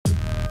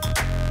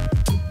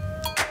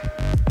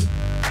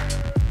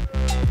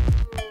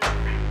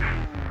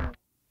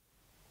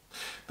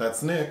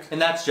That's Nick.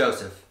 And that's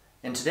Joseph.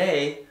 And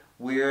today,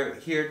 we're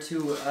here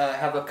to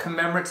have a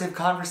commemorative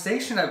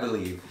conversation, I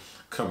believe.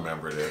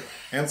 Commemorative.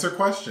 Answer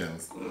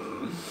questions.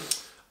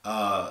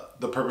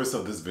 The purpose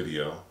of this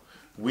video.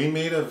 We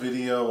made a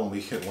video when we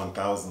hit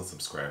 1,000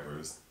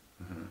 subscribers.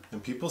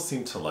 And people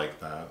seem to like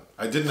that.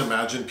 I didn't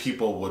imagine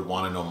people would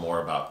want to know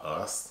more about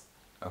us.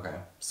 Okay.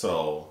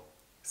 So,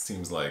 it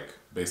seems like,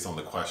 based on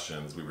the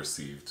questions we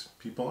received,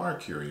 people are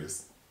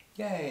curious.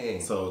 Yay.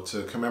 So,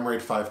 to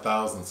commemorate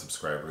 5,000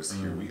 subscribers,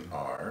 here we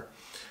are.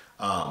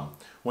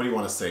 What do you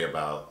want to say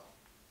about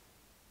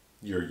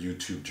your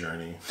YouTube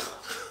journey?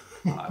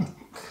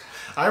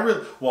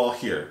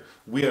 Here,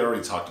 we had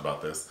already talked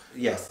about this.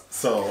 Yes.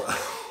 So,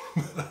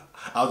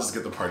 I'll just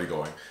get the party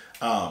going.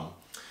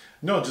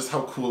 No, just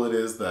how cool it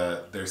is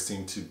that there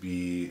seem to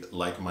be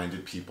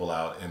like-minded people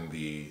out in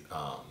these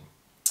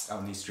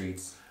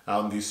streets.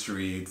 Out in these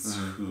streets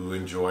who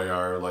enjoy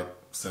our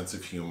sense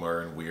of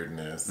humor and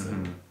weirdness.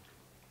 And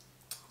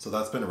so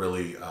that's been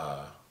really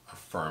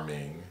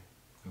affirming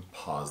and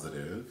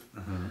positive.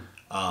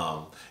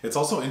 It's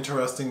also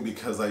interesting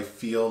because I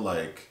feel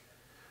like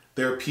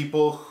there are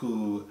people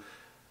who,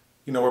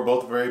 we're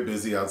both very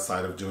busy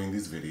outside of doing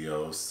these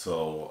videos,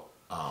 so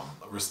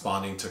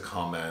responding to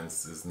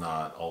comments is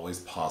not always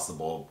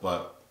possible,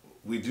 but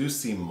we do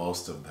see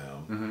most of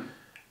them.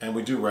 And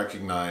we do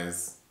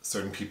recognize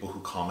certain people who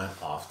comment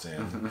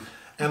often.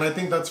 And I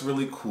think that's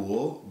really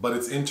cool, but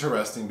it's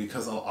interesting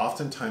because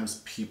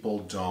oftentimes people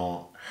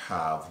don't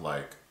have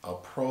a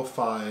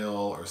profile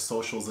or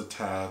socials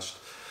attached.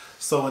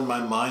 So in my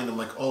mind, I'm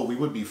like, oh, we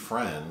would be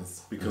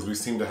friends because we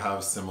seem to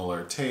have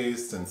similar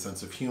tastes and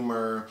sense of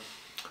humor.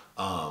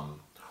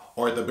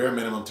 Or at the bare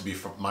minimum, to be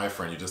my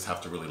friend, you just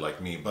have to really like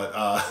me. But,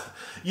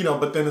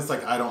 but then it's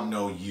like, I don't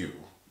know you.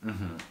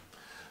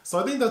 So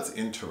I think that's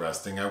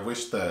interesting. I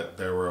wish that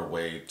there were a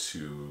way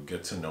to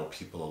get to know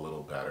people a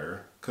little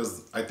better.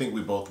 Because I think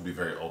we both would be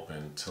very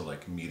open to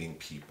meeting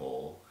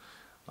people.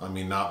 I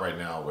mean, not right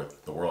now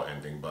with the world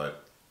ending,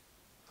 but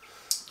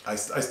I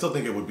still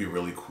think it would be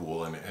really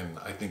cool. And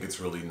I think it's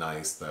really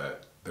nice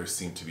that there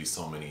seem to be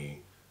so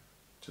many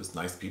just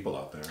nice people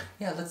out there.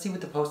 Yeah, let's see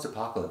what the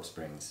post-apocalypse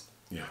brings.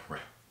 Yeah,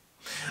 right.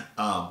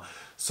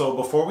 So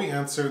before we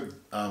answered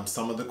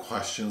some of the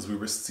questions we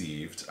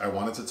received, I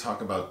wanted to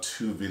talk about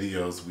 2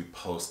 videos we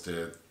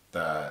posted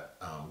that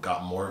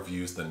got more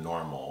views than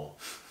normal,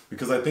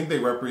 because I think they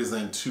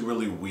represent 2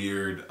 really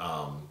weird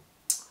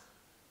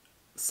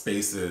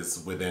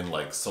spaces within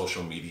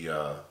social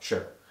media.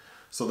 Sure.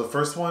 So the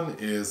first one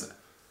is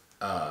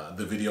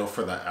the video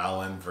for the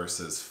Allen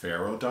versus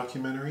Pharaoh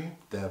documentary.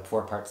 The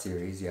 4-part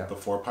series, yeah. The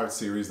 4-part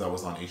series that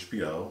was on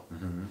HBO.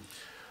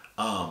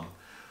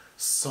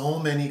 So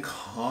many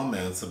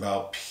comments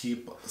about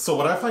people. So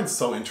what I find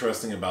so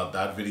interesting about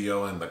that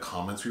video and the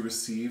comments we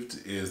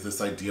received is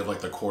this idea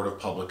of the court of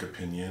public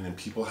opinion and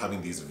people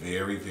having these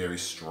very, very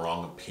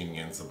strong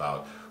opinions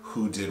about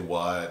who did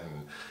what.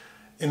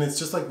 And it's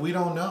just we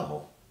don't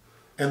know.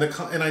 And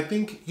I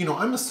think,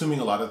 I'm assuming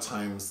a lot of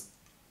times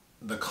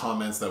the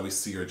comments that we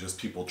see are just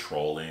people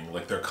trolling,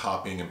 they're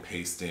copying and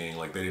pasting,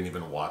 they didn't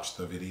even watch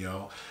the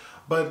video.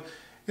 But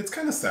it's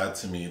kind of sad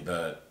to me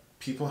that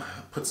people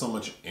put so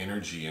much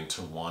energy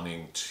into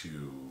wanting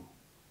to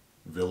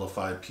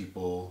vilify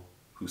people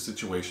whose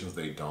situations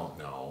they don't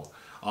know.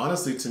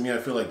 Honestly, to me, I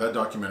feel like that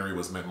documentary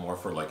was meant more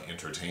for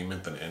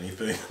entertainment than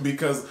anything,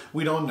 because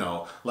we don't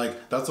know.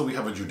 That's what we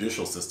have a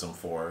judicial system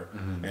for,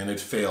 and it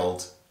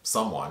failed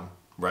someone,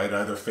 right?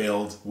 Either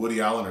failed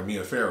Woody Allen or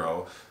Mia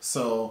Farrow.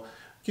 So,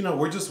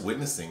 we're just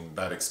witnessing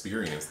that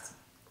experience.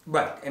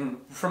 Right, and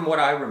from what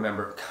I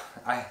remember,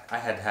 I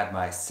had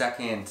my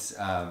second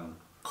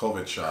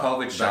COVID shot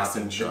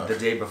the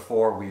day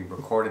before we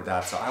recorded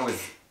that, so I was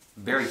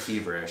very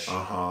feverish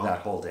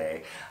that whole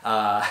day.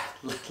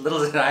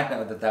 Little did I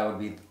know that would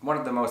be one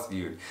of the most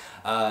viewed.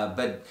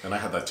 And I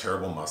had that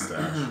terrible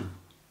mustache.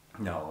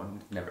 No,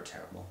 never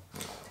terrible.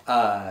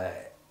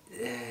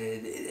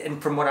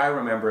 And from what I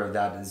remember of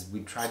that is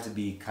we tried to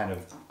be kind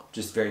of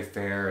just very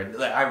fair.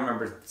 And I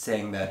remember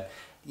saying that,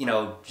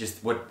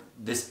 just what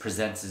this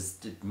presents is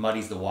it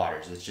muddies the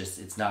waters.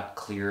 It's not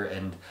clear,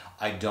 and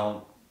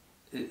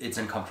it's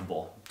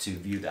uncomfortable to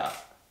view that.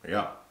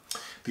 Yeah.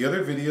 The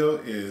other video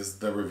is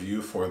the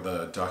review for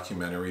the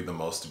documentary The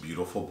Most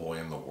Beautiful Boy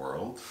in the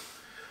World.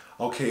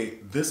 Okay,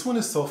 this one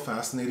is so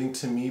fascinating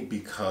to me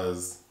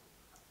because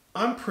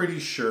I'm pretty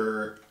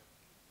sure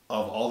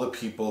of all the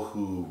people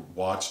who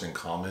watched and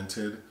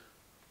commented,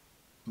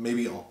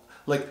 maybe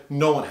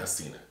no one has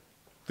seen it.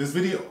 This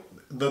video,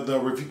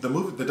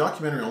 the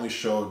documentary only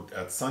showed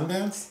at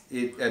Sundance.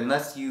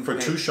 For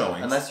 2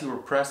 showings. Unless you were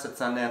pressed at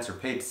Sundance or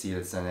paid to see it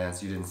at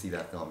Sundance, you didn't see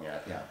that film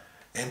yet. Yeah.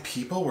 And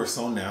people were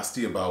so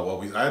nasty about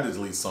I had to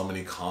delete so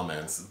many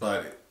comments,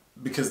 but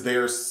because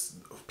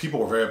people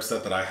were very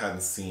upset that I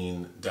hadn't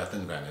seen Death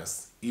in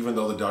Venice, even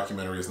though the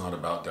documentary is not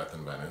about Death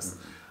in Venice.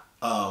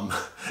 And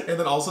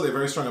then also they have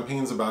very strong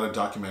opinions about a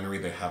documentary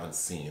they haven't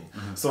seen.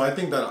 So I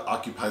think that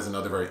occupies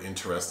another very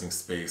interesting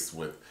space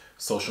with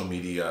social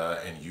media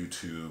and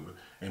YouTube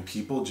and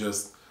people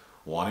just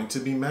wanting to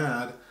be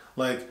mad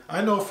Like,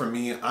 I know for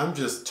me, I'm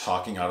just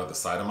talking out of the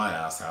side of my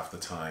ass half the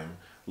time.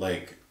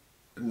 Like,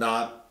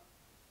 not,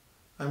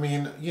 I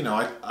mean, you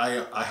know,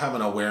 I have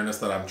an awareness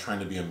that I'm trying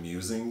to be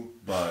amusing,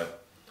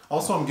 but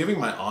also I'm giving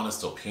my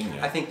honest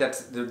opinion. I think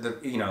that's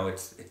you know, what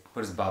is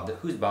who's Bob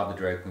the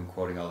drag queen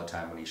quoting all the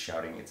time when he's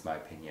shouting, "It's my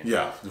opinion."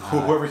 Yeah,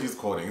 whoever he's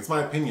quoting, it's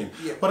my opinion.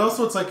 Yeah. But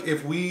also it's like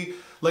if we,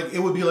 like, it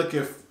would be like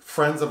if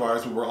friends of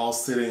ours, we were all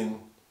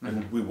sitting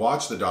and we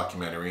watched the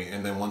documentary,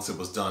 and then once it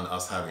was done,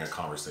 us having a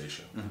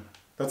conversation.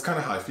 That's kind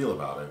of how I feel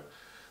about it.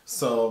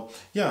 So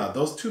yeah,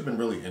 those two have been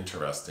really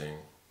interesting.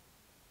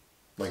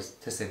 Like,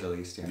 to say the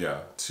least, yeah. Yeah,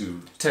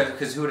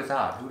 Because who would have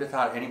thought? Who would have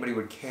thought anybody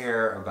would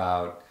care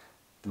about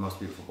the most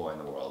beautiful boy in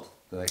the world?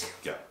 Like,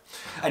 yeah.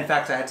 In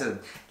fact, I had to,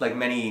 like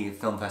many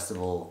film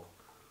festival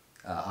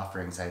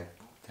offerings,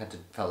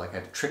 felt like I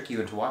had to trick you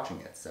into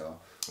watching it. So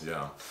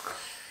Yeah.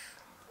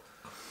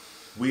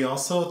 We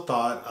also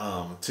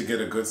thought to get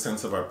a good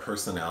sense of our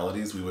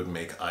personalities, we would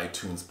make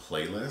iTunes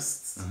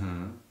playlists.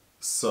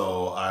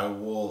 So I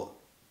will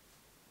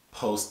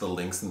post the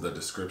links in the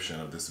description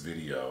of this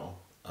video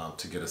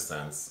to get a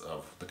sense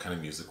of the kind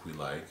of music we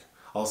like.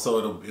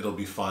 Also, it'll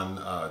be fun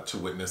to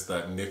witness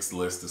that Nick's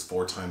list is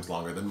 4 times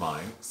longer than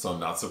mine, so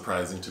not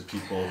surprising to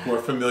people who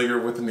are familiar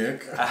with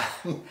Nick.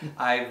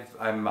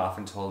 I'm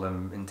often told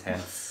I'm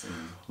intense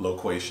and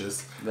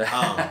loquacious.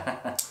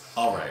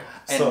 All right.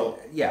 And so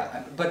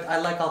yeah, but I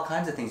like all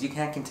kinds of things. You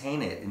can't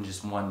contain it in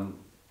just one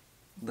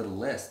little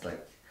list.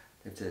 Like,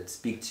 you have to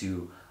speak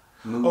to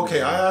moods.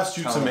 okay, I asked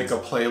you to tones. make a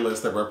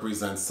playlist that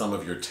represents some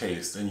of your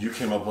taste, and you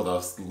came up with a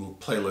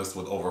playlist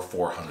with over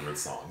 400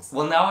 songs.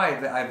 Well, now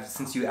I've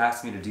since you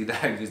asked me to do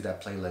that, I've used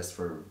that playlist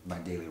for my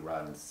daily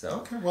runs. So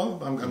Okay,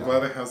 well, I'm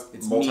glad it has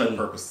it's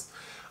multi-purpose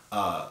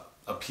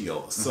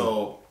appeal.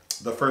 So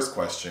the first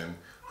question,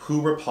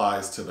 who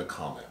replies to the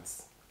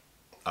comments?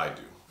 I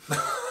do.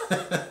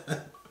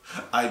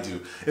 I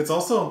do. It's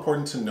also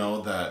important to know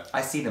that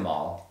I see them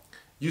all.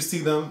 you see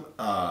them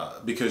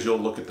because you'll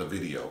look at the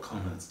video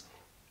comments.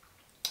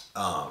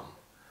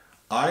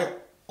 I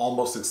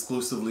almost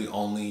exclusively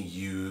only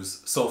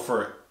use, so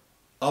for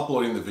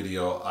uploading the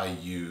video, I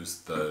use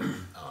the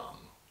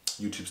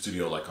YouTube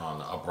Studio like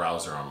on a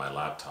browser on my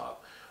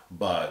laptop.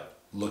 But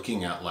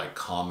looking at like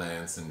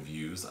comments and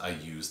views, I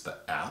use the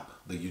app,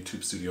 the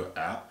YouTube Studio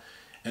app,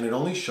 and it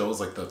only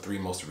shows like the 3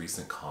 most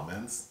recent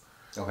comments.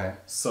 Okay.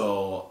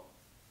 So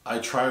I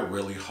try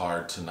really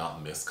hard to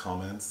not miss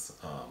comments.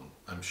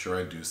 I'm sure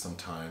I do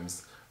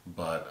sometimes,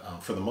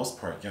 but for the most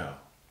part, yeah,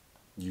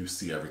 you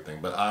see everything.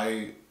 But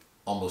I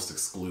almost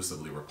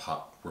exclusively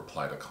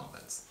reply to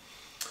comments.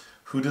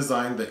 Who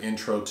designed the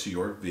intro to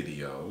your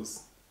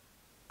videos?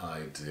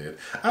 I did.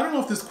 I don't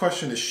know if this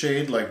question is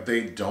shade, like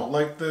they don't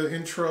like the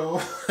intro.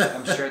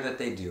 I'm sure that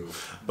they do.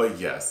 But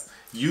yes,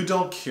 you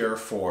don't care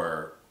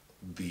for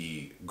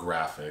the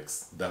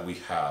graphics that we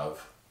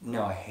have.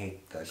 No, I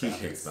hate the He graphics.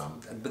 hates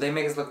them. But they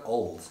make us look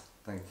old.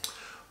 Like,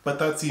 But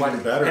that's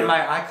even better. And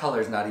my eye color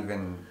is not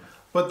even...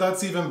 But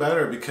that's even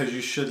better because you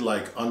should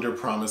like under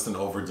promise and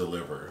over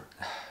deliver.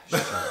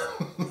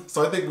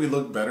 So I think we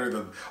look better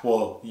than,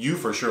 well, you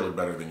for sure look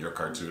better than your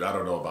cartoon. I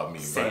don't know about me.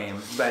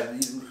 Same, but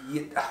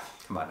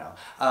come on now.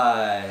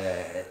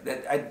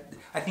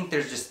 I think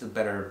there's just a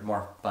better,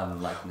 more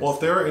fun likeness. Well, if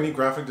there are any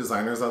graphic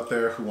designers out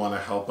there who want to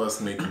help us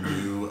make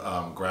new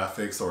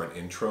graphics or an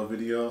intro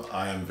video,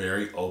 I am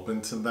very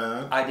open to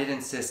that. I did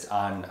insist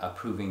on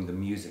approving the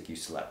music you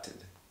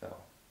selected, though.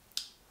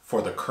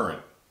 For the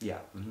current. Yeah.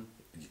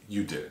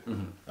 You did.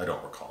 I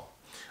don't recall.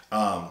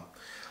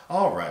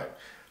 All right.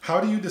 How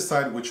do you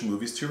decide which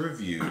movies to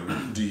review?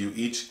 Do you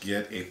each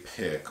get a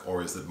pick,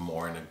 or is it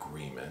more an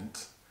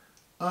agreement?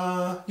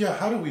 Yeah,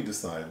 how do we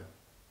decide?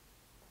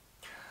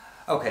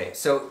 Okay,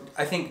 so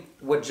I think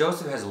what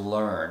Joseph has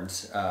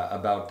learned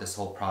about this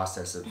whole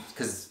process of,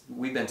 because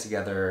we've been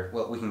together,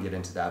 well, we can get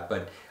into that,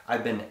 but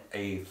I've been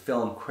a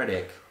film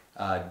critic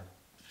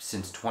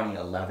since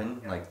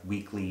 2011, like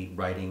weekly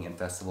writing and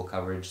festival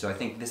coverage. So I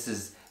think this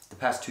is, the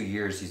past 2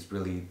 years, he's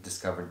really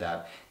discovered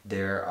that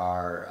there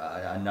are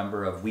a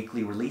number of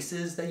weekly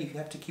releases that you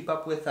have to keep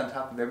up with on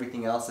top of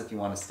everything else if you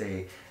want to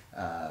stay,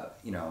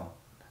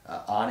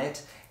 on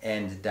it,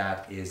 and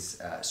that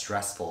is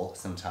stressful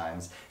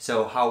sometimes.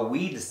 So how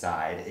we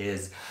decide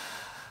is,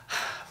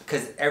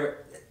 because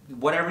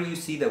whatever you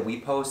see that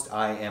we post,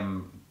 I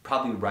am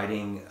probably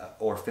writing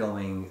or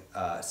filming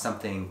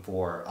something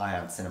for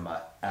Ion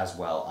Cinema as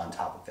well on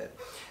top of it.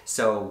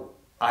 So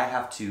I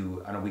have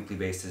to, on a weekly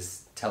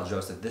basis, tell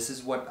Joseph, this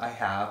is what I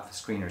have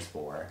screeners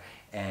for,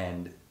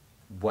 and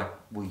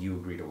what will you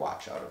agree to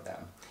watch out of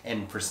them?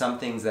 And for some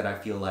things that I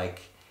feel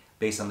like,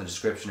 based on the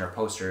description or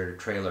poster or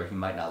trailer, he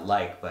might not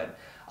like, but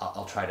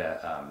I'll try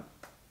to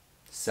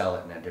sell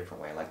it in a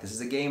different way. Like, this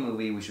is a gay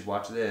movie, we should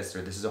watch this,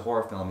 or this is a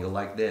horror film, you'll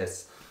like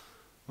this.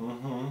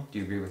 Do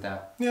you agree with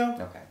that? Yeah.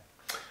 Okay.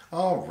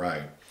 All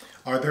right.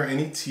 Are there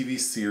any TV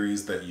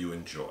series that you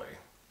enjoy?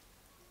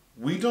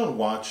 We don't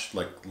watch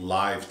like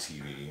live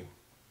TV.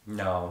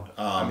 No.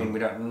 I mean, we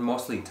don't,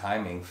 mostly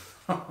timing.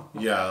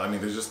 Yeah, I mean,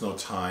 there's just no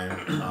time.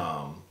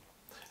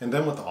 And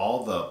then with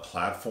all the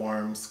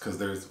platforms, because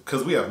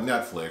we have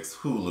Netflix,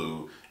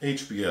 Hulu,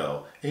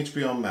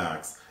 HBO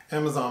Max,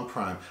 Amazon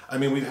Prime. I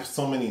mean, we have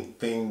so many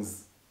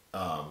things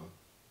at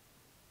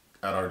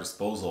our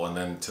disposal, and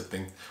then to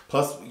think,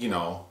 plus, you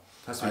know.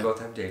 Plus, we both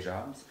have day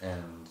jobs,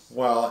 and.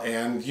 Well,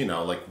 and, you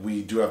know, like,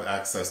 we do have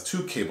access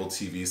to cable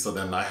TV, so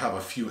then I have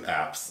a few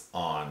apps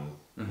on,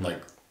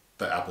 like,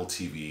 the Apple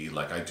TV.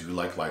 Like, I do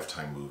like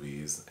Lifetime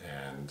movies,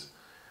 and.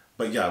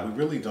 But yeah, we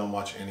really don't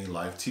watch any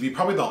live TV.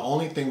 Probably the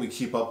only thing we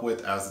keep up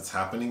with as it's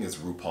happening is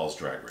RuPaul's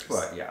Drag Race.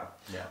 Well, yeah.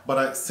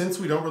 But since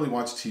we don't really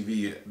watch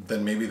TV,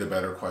 then maybe the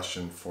better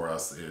question for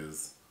us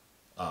is,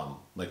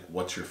 like,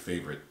 what's your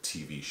favorite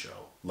TV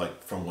show?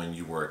 Like, from when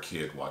you were a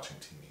kid watching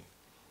TV.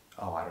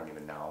 Oh, I don't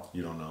even know.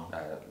 You don't know?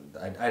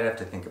 I'd have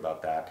to think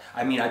about that.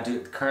 I mean, I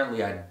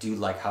do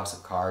like House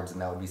of Cards, and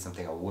that would be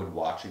something I would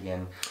watch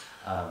again.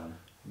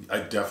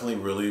 I definitely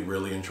really,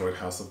 really enjoyed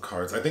House of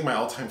Cards. I think my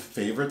all-time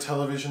favorite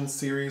television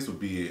series would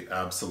be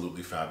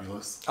Absolutely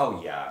Fabulous.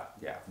 Oh, yeah.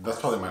 That's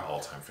probably my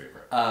all-time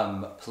favorite.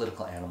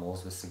 Political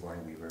Animals with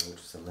Sigourney Weaver, which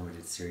was a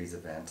limited series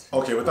event.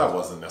 Okay, but that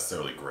wasn't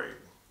necessarily great.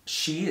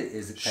 She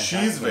is fantastic.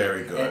 She's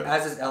very good. And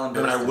as is Ellen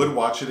Burstyn. And I would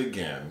watch it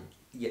again.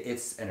 Yeah,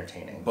 it's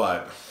entertaining.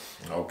 But,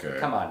 okay.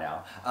 Come on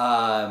now.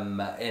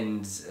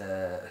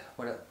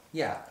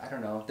 Yeah, I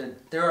don't know.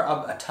 There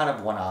are a ton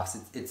of one-offs.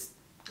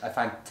 I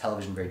find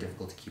television very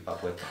difficult to keep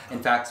up with.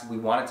 In fact, we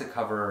wanted to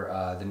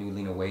cover the new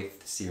Lena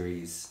Waithe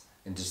series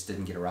and just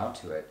didn't get around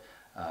to it.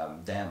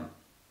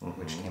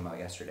 Which came out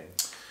yesterday.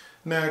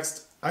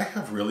 Next, I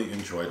have really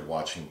enjoyed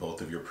watching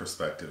both of your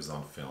perspectives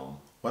on film.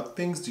 What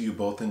things do you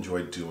both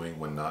enjoy doing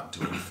when not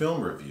doing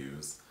film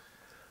reviews?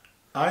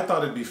 I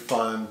thought it'd be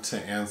fun to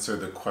answer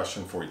the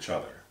question for each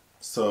other.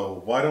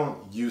 So why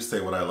don't you say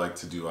what I like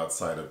to do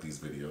outside of these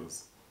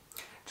videos?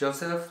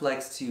 Joseph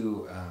likes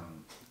to...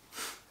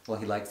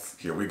 he likes.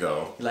 Here we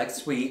go. He likes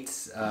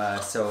sweets.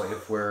 So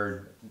if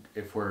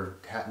we're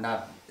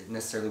not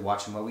necessarily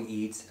watching what we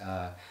eat,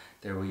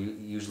 there will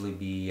usually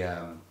be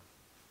a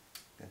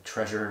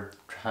treasure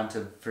hunt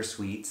for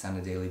sweets on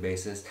a daily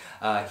basis.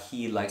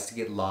 He likes to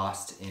get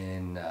lost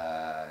in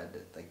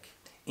like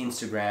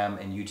Instagram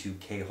and YouTube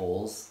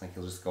K-holes. Like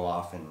he'll just go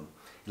off, and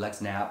he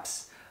likes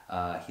naps.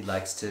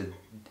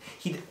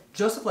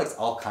 Joseph likes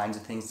all kinds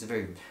of things. He's a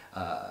very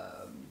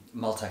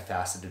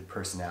multifaceted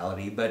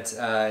personality, but.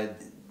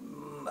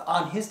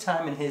 On his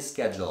time and his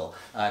schedule.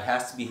 It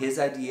has to be his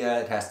idea,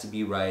 it has to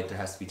be right, there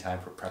has to be time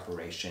for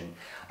preparation.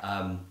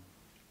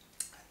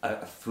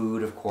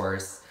 Food, of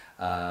course.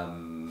 I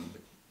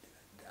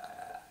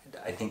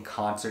think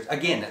concerts.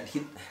 Again,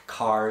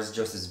 cars.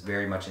 Joseph's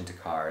very much into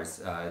cars.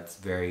 It's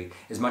very,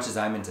 as much as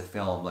I'm into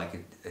film,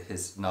 like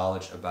his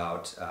knowledge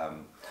about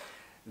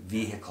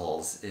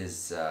vehicles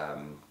is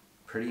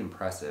pretty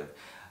impressive.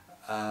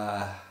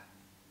 I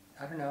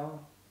don't know.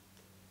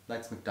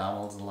 Likes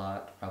McDonald's a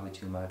lot, probably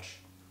too much.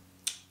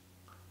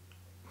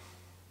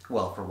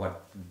 Well, for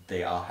what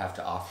they all have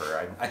to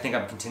offer. I think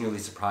I'm continually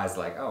surprised,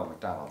 like, oh,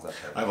 McDonald's, that's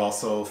right. I've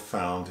also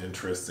found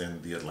interest in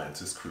the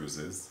Atlantis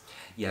cruises.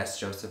 Yes,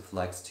 Joseph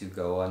likes to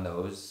go on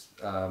those.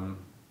 Probably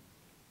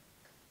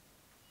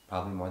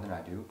more than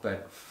I do,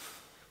 but...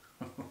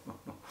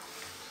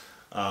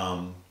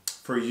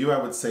 For you,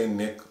 I would say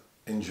Nick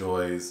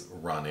enjoys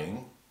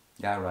running.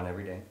 Yeah, I run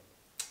every day.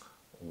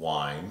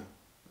 Wine.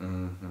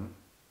 Mm-hmm.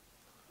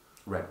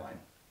 Red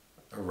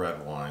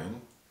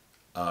wine.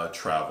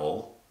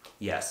 Travel.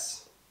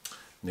 Yes.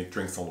 Nick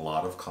drinks a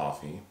lot of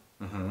coffee.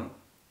 Mm-hmm.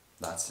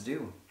 Lots to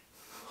do.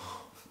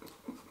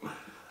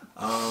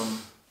 I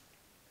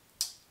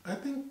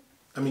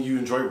mean, you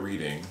enjoy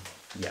reading.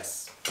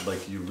 Yes.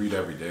 Like, you read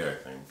every day, I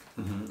think.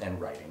 Mm-hmm.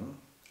 And writing.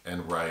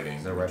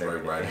 You enjoy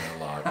writing a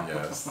lot,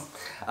 yes.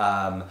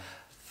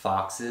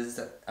 Foxes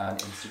on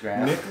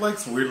Instagram. Nick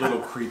likes weird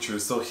little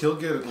creatures, so he'll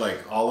get, like,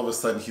 all of a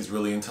sudden he's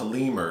really into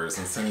lemurs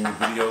and sending me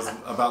videos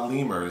about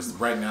lemurs.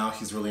 Right now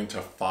he's really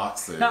into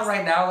foxes. Not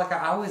right now, like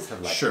I always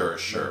have liked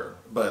Sure.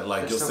 But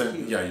like you'll so send,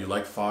 cute. yeah, you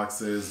like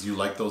foxes, you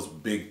like those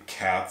big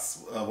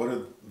cats. What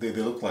are they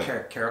look like?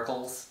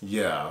 Caracals?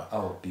 Yeah.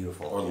 Oh,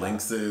 beautiful. Or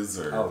lynxes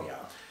or... Oh, yeah.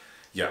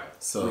 Yeah,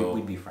 so...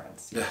 We'd be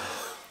friends. Yeah.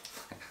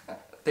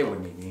 They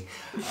wouldn't eat me.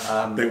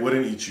 They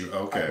wouldn't eat you,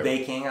 okay.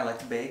 Baking, I like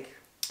to bake.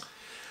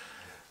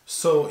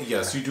 So,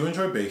 yes, you do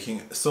enjoy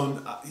baking.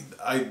 So,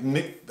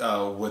 Nick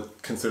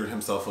would consider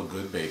himself a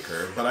good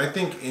baker, but I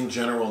think in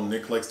general,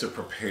 Nick likes to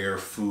prepare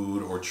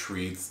food or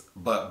treats,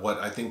 but what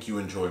I think you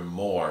enjoy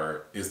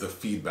more is the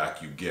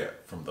feedback you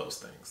get from those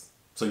things.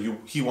 So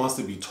he wants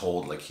to be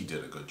told, like, he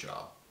did a good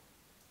job.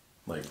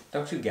 Like,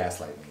 don't you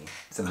gaslight me,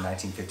 some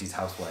 1950s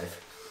housewife.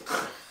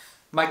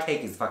 My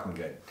cake is fucking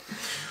good.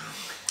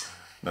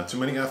 Not too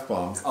many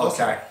F-bombs. Oh,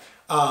 sorry.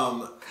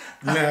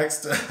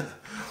 Next...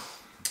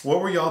 What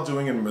were y'all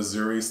doing in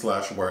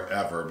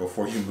Missouri/wherever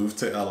before you moved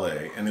to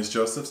LA? And is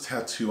Joseph's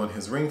tattoo on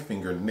his ring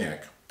finger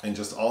Nick? And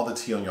just all the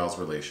tea on y'all's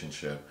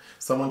relationship.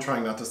 Someone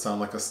trying not to sound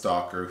like a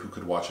stalker who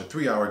could watch a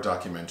 3-hour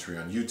documentary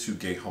on YouTube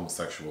gay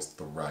homosexuals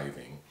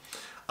thriving.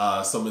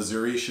 So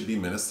Missouri should be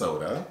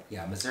Minnesota.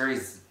 Yeah,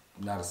 Missouri's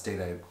not a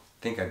state I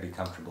think I'd be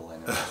comfortable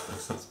in those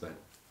places, but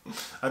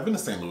I've been to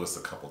St. Louis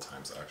a couple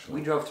times, actually.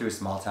 we drove through a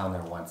small town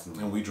there once,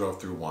 And we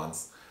drove through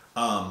once.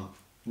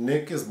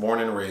 Nick is born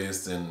and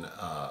raised in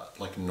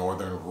like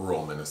northern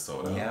rural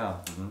Minnesota. Yeah.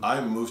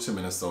 I moved to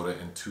Minnesota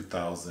in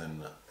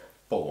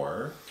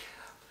 2004.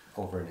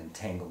 Over an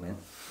entanglement.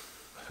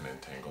 An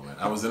entanglement.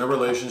 I was in a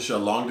relationship, a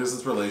long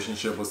distance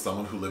relationship with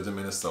someone who lived in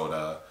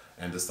Minnesota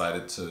and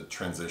decided to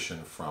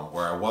transition from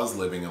where I was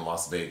living in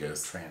Las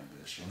Vegas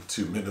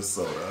to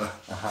Minnesota.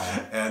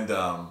 And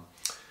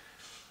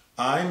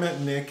I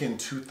met Nick in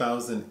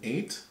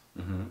 2008.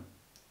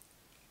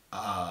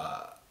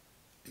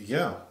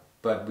 Yeah.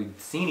 But we'd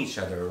seen each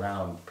other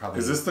around probably...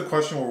 Is this the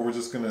question where we're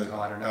just going to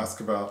I don't know. ask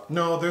about...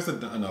 No, there's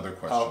another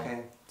question. Oh,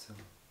 okay. So,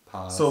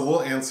 pause. So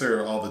we'll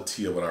answer all the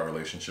tea about our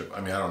relationship.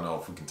 I mean, I don't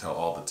know if we can tell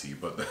all the tea,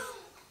 but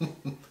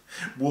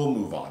we'll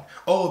move on.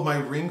 Oh, my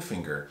ring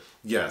finger.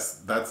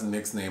 Yes, that's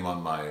Nick's name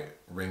on my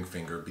ring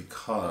finger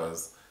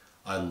because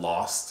I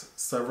lost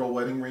several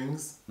wedding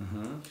rings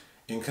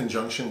in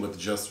conjunction with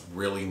just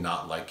really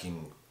not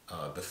liking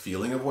the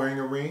feeling of wearing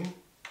a ring.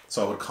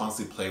 So I would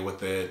constantly play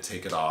with it,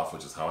 take it off,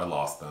 which is how I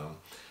lost them.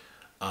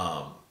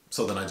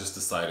 So then I just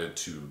decided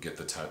to get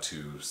the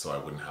tattoo so I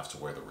wouldn't have to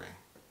wear the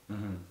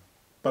ring.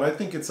 But I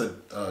think it's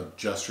a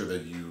gesture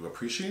that you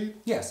appreciate?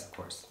 Yes, of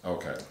course.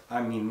 Okay.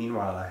 I mean,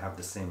 meanwhile, I have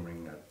the same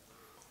ring that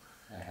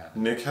I have.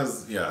 Nick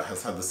has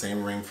had the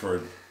same ring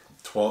for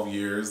 12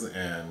 years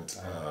and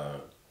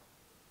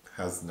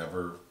has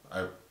never...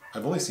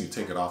 I've only seen you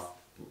take it off.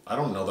 I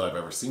don't know that I've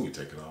ever seen you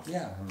take it off.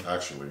 Yeah.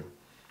 Actually.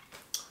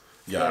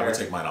 Yeah, I would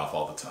take mine off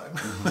all the time.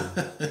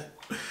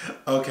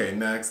 Okay,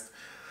 next.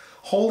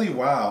 Holy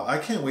wow, I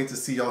can't wait to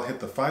see y'all hit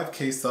the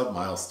 5K sub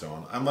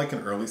milestone. I'm like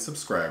an early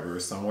subscriber,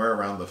 somewhere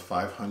around the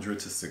 500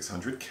 to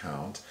 600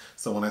 count.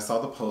 So when I saw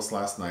the post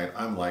last night,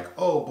 I'm like,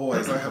 oh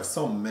boys, I have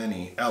so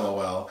many,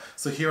 LOL.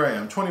 So here I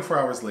am, 24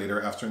 hours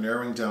later, after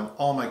narrowing down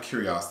all my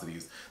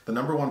curiosities. The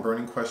number one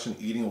burning question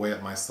eating away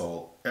at my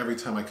soul every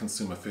time I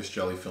consume a fish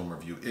jelly film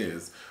review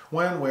is,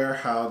 when, where,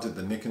 how did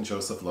the Nick and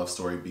Joseph love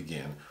story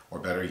begin? Or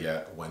better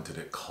yet, when did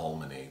it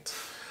culminate?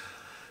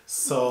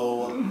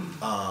 So,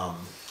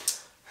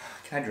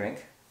 Can I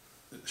drink?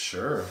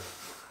 Sure.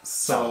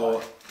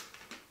 So,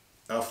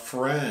 a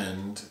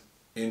friend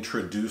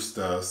introduced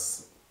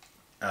us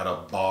at a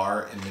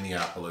bar in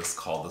Minneapolis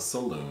called The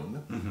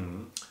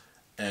Saloon.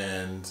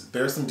 And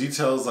there's some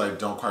details I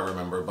don't quite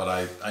remember,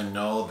 but I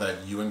know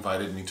that you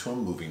invited me to a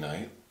movie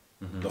night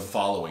the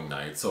following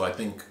night. So I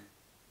think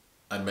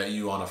I met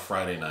you on a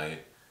Friday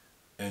night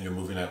and your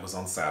movie night was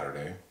on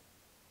Saturday.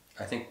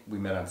 I think we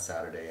met on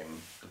Saturday and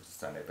it was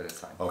Sunday, but it's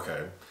fine.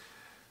 Okay.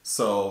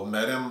 So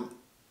met him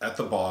at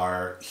the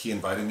bar. He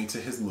invited me to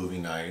his movie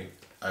night.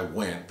 I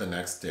went the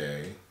next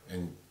day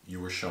and you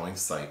were showing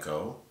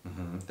Psycho.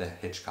 The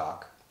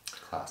Hitchcock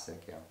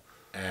classic, yeah.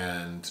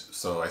 And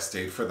so I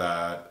stayed for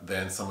that.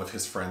 Then some of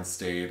his friends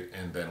stayed,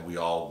 and then we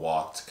all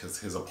walked because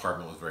his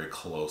apartment was very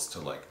close to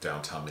like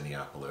downtown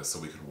Minneapolis, so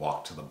we could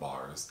walk to the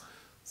bars.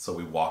 So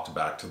we walked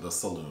back to the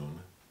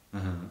Saloon,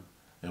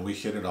 and we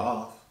hit it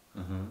off.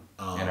 And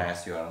I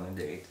asked you out on a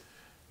date.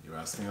 You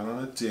asked me out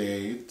on a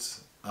date.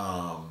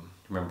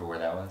 Remember where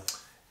that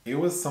was? It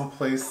was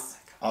someplace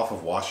off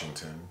of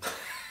Washington.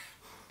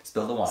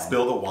 Spill the wine.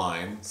 Spill the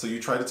wine. So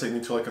you tried to take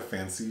me to like a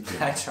fancy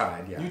dinner. I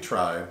tried, yeah. You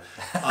tried,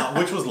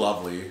 which was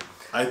lovely.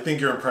 I think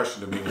your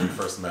impression of me when we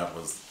first met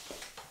was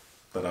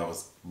that I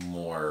was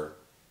more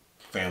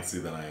fancy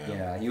than I am.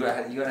 Yeah,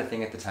 you had a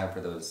thing at the time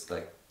for those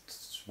like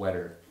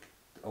sweater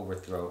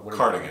overthrow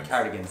Cardigans.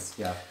 Cardigans,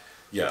 yeah.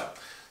 Yeah.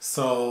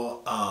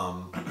 So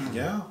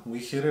yeah, we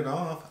hit it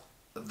off.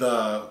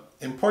 The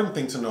important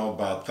thing to know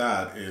about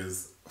that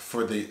is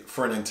for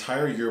an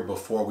entire year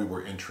before we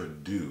were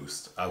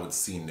introduced, I would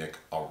see Nick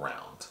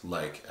around,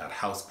 like at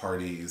house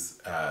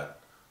parties, at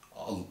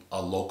a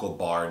local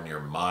bar near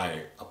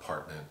my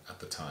apartment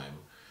at the time.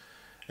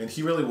 And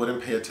he really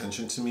wouldn't pay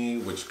attention to me,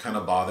 which kind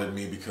of bothered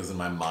me because in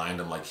my mind,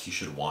 I'm like, he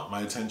should want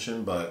my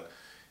attention, but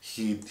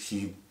he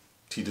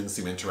didn't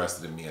seem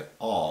interested in me at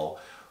all.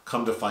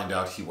 Come to find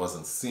out he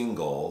wasn't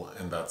single,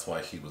 and that's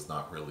why he was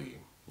not really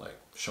like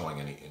showing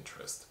any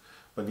interest.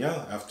 But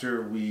yeah,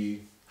 after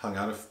we hung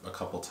out a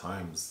couple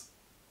times,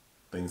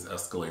 things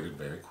escalated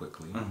very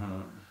quickly.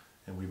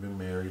 And we've been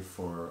married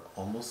for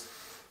almost...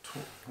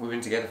 We've been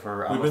together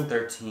for almost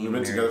 13. We've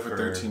been together for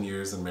 13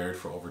 years and married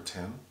for over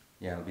 10.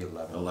 Yeah, it'll be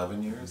 11.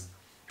 11 years.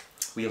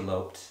 We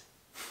eloped.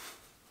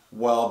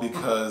 Well,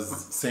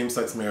 because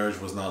same-sex marriage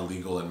was not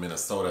legal in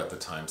Minnesota at the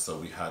time, so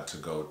we had to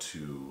go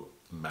to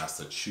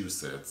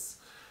Massachusetts.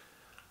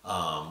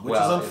 Which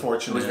is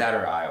unfortunate. It was that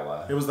or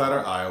Iowa. It was that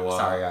or Iowa.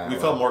 Sorry, Iowa. We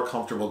felt more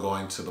comfortable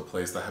going to the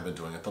place that had been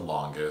doing it the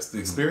longest. The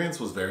experience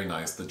was very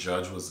nice. The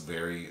judge was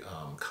very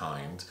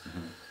kind.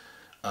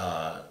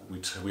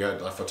 We had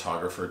a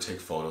photographer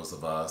take photos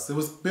of us. It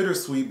was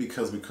bittersweet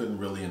because we couldn't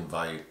really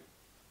invite,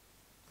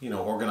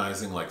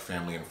 organizing like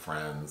family and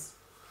friends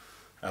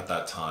at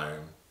that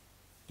time,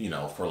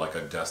 for like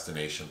a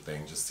destination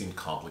thing just seemed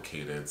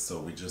complicated. So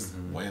we just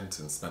went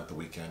and spent the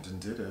weekend and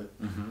did it.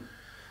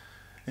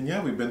 And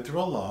yeah, we've been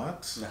through a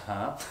lot.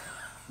 Uh-huh.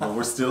 But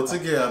we're still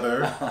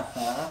together.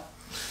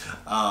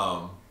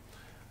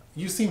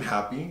 You seem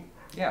happy.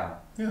 Yeah.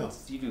 Yeah.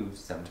 You do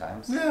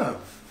sometimes. Yeah.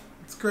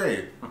 It's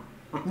great.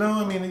 No,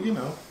 I mean, you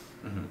know,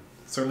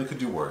 certainly could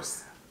do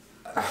worse.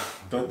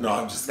 No,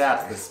 I'm just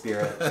That's kidding. the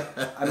spirit.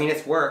 I mean,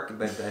 it's work,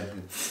 but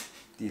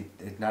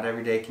not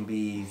every day can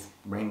be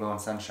rainbow and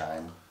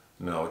sunshine.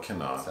 No, it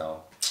cannot.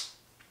 So,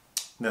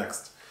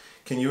 Next,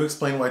 can you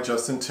explain why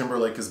Justin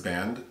Timberlake is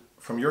banned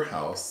from your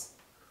house?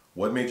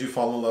 What made you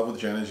fall in love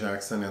with Janet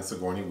Jackson and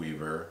Sigourney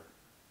Weaver?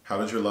 How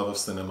did your love of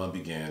cinema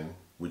begin?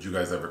 Would you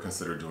guys ever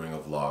consider doing a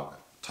vlog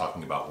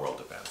talking about world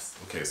events?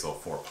 Okay, so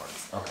 4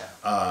 parts. okay.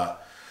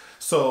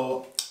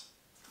 So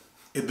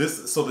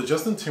the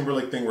Justin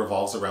Timberlake thing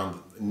revolves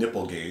around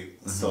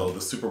Nipplegate, so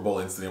the Super Bowl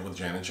incident with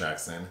Janet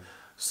Jackson.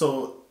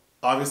 So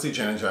obviously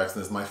Janet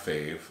Jackson is my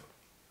fave,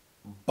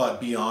 but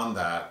beyond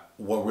that,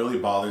 what really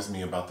bothers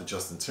me about the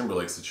Justin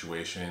Timberlake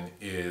situation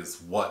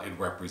is what it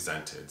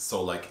represented.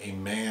 So like a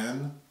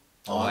man,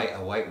 A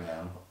white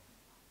man.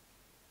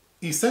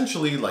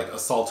 essentially like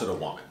assaulted a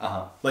woman,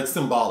 Uh-huh. like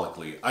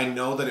symbolically. I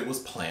know that it was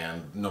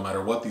planned, no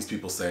matter what these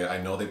people say.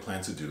 I know they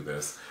plan to do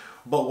this,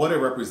 but what it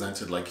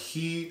represented, like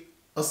he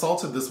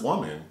assaulted this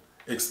woman,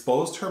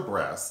 exposed her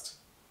breast,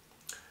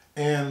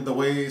 and the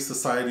way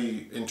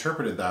society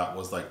interpreted that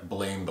was like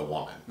blame the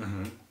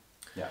woman.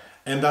 Yeah.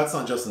 And that's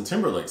not Justin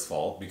Timberlake's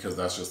fault, because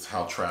that's just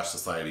how trash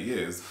society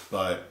is.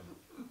 But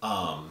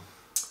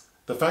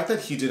the fact that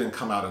he didn't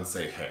come out and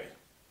say, hey,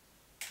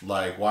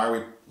 like, why are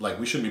we, like,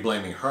 we shouldn't be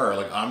blaming her.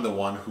 Like, I'm the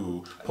one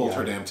who pulled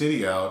her damn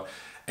titty out.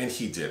 And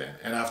he didn't.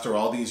 And after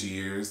all these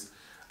years,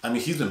 I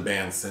mean, he's been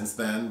banned since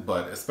then,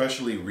 but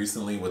especially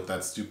recently with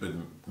that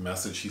stupid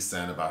message he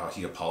sent about how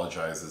he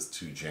apologizes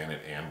to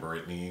Janet and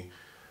Brittany,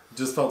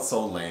 just felt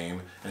so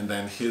lame. And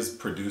then his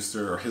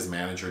producer or his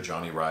manager,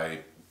 Johnny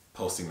Wright,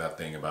 posting that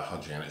thing about how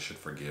Janet should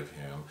forgive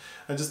him.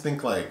 I just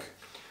think like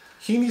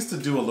he needs to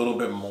do a little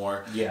bit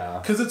more. Yeah.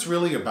 Because it's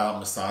really about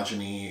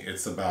misogyny.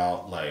 It's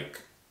about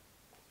like,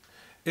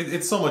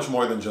 it's so much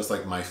more than just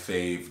like my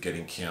fave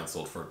getting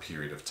canceled for a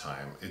period of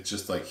time. It's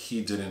just like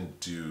he didn't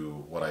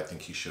do what I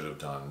think he should have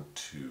done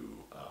to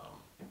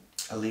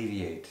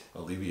Alleviate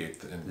and the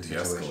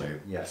de-escalate.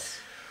 situation. Yes.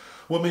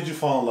 What made you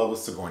fall in love with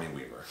Sigourney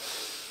Weaver?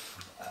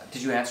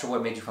 Did you answer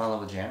what made you fall in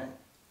love with Janet?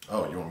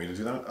 Oh, you want me to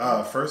do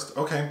that? First?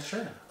 Okay.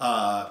 Sure.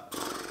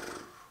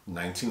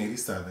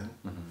 1987.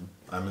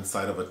 I'm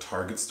inside of a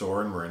Target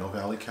store in Moreno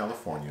Valley,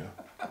 California.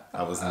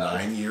 I was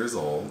 9 years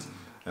old,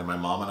 and my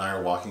mom and I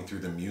are walking through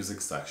the music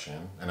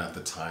section, and at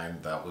the time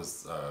that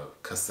was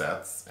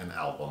cassettes and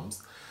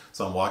albums.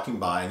 So I'm walking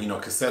by, and you know,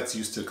 cassettes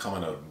used to come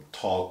in a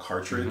tall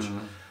cartridge,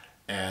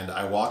 and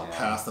I walk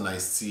past and I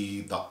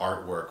see the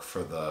artwork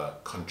for the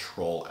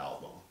Control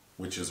album,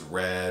 which is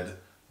red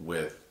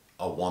with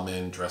a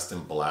woman dressed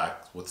in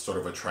black with sort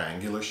of a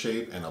triangular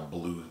shape and a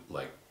blue,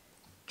 like,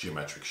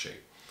 geometric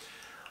shape.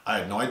 I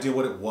had no idea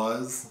what it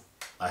was.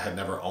 I had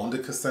never owned a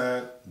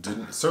cassette.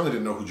 Certainly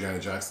didn't know who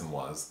Janet Jackson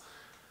was,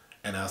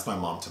 and asked my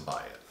mom to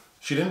buy it.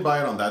 She didn't buy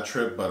it on that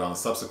trip, but on a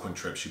subsequent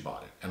trip she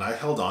bought it. And I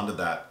held on to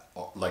that,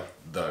 like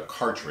the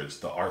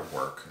cartridge, the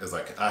artwork, as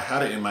like I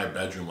had it in my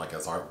bedroom like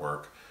as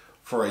artwork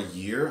for a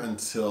year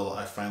until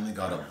I finally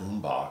got a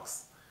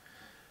boombox.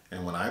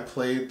 And when I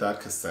played that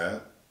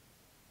cassette,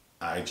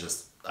 I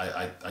just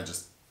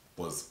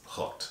was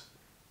hooked.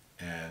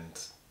 And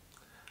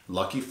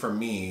lucky for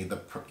me,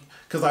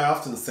 because I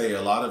often say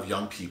a lot of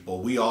young people,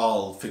 we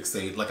all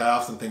fixate, like I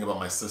often think about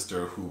my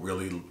sister who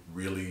really,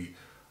 really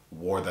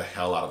wore the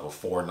hell out of a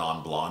 4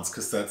 Non-Blondes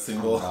cassette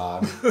single. Oh,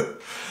 God.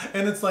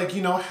 And it's like,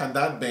 you know, had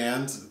that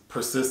band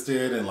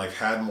persisted and like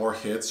had more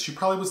hits, she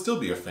probably would still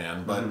be a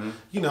fan. But,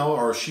 you know,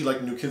 or she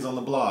liked New Kids on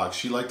the Block.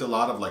 She liked a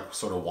lot of like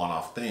sort of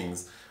one-off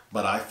things.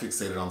 But I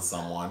fixated on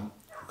someone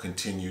who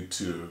continued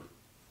to,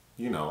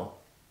 you know,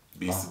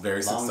 be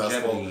very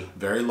successful,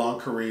 very long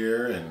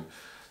career. And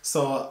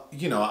so,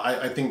 you know,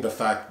 I think the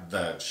fact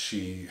that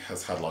she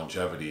has had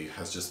longevity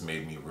has just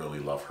made me really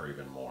love her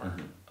even more.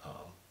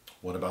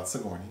 What about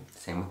Sigourney?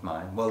 Same with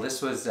mine. Well,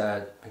 this was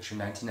picture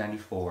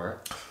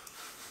 1994.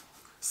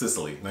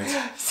 Sicily.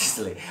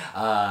 Sicily.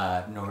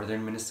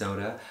 Northern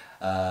Minnesota.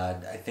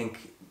 I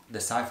think the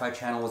Sci-Fi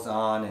Channel was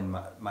on, and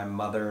my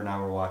mother and I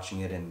were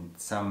watching it, and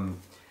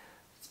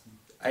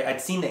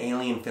I'd seen the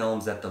Alien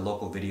films at the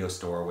local video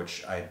store,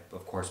 which I,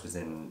 of course, was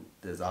in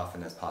as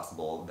often as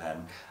possible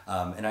then.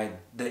 And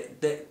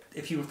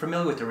if you're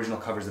familiar with the original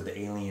covers of the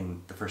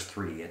Alien, the first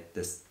 3 at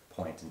this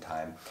point in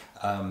time,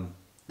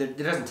 it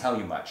doesn't tell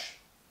you much.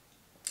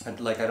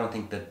 Like, I don't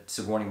think that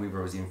Sigourney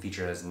Weaver was even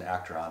featured as an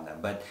actor on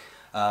them. But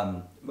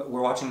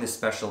we're watching this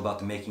special about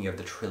the making of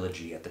the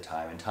trilogy at the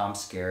time, and Tom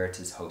Skerritt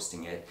is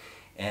hosting it.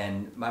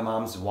 And my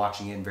mom's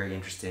watching it and very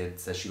interested,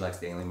 says she likes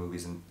the Alien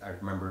movies. And I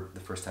remember the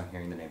first time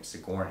hearing the name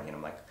Sigourney, and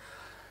I'm like,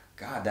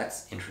 God,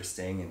 that's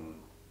interesting and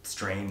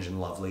strange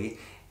and lovely.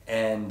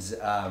 And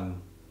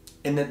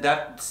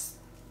that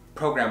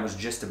program was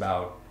just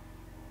about,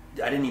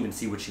 I didn't even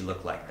see what she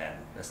looked like then,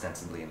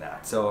 ostensibly in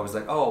that. So I was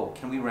like, oh,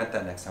 can we rent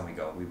that next time we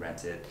go? We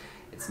rent it.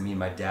 it's me and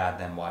my dad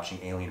then watching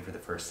Alien for the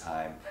first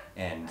time,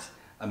 and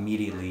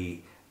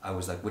immediately I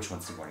was like, which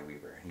one's Sigourney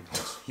Weaver? And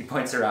he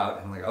points her out,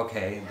 and I'm like,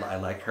 okay, I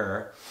like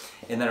her.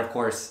 And then of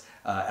course,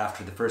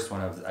 after the first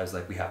one, I was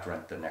like, we have to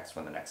rent the next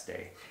one the next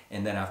day.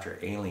 And then after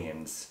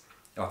Aliens,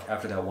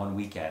 after that one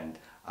weekend,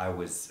 I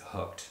was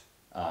hooked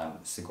on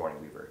Sigourney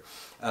Weaver.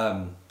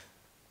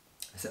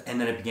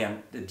 And then it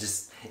began,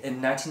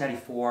 in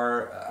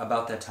 1994,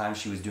 about that time,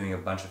 she was doing a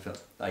bunch of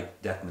films,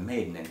 like Death and the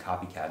Maiden and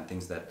Copycat and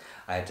things that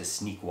I had to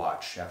sneak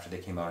watch after they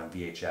came out on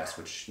VHS,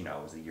 which,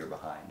 was a year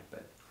behind.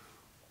 But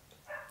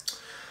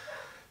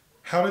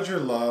how did your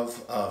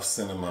love of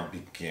cinema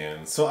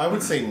begin? So I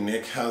would say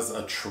Nick has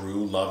a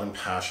true love and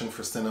passion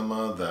for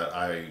cinema that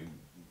I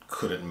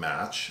couldn't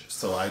match.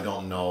 So I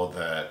don't know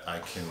that I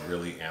can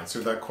really answer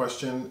that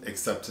question,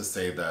 except to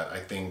say that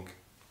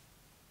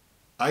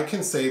I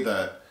can say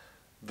that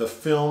the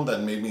film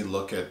that made me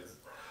look at,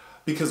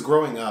 because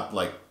growing up,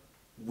 like,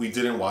 we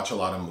didn't watch a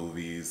lot of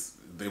movies.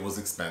 It was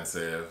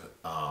expensive.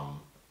 And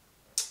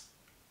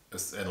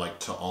like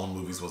to own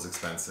movies was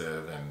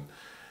expensive. And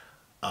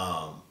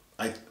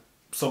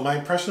so my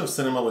impression of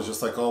cinema was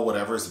just like, oh,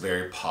 whatever is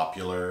very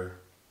popular,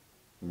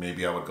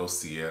 maybe I would go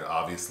see it.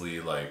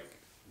 Obviously, like,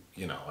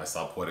 I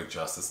saw Poetic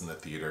Justice in the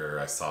theater.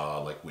 I saw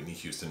like Whitney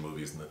Houston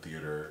movies in the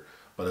theater.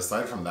 But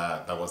aside from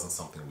that, that wasn't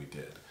something we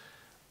did.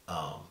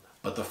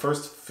 But the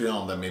first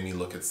film that made me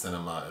look at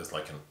cinema as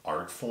like an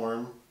art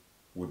form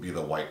would be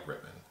The White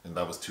Ribbon. And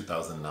that was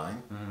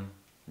 2009. Mm-hmm.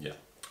 Yeah.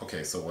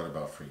 Okay, so what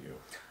about for you?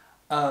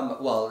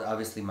 Well,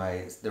 obviously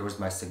there was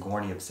my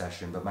Sigourney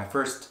obsession, but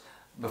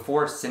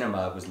before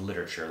cinema, it was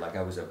literature. Like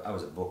I was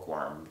a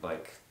bookworm,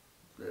 like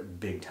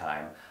big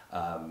time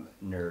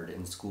nerd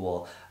in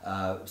school.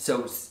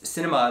 So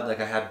cinema, like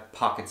I had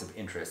pockets of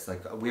interest.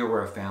 Like we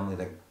were a family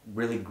that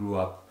really grew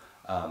up.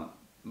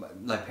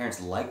 My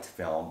parents liked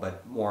film,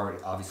 but more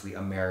obviously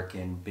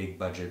American, big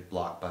budget,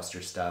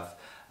 blockbuster stuff.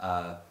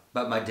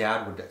 But my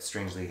dad would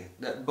strangely,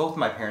 both of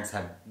my parents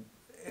had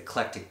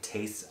eclectic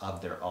tastes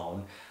of their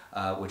own,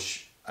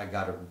 which I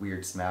got a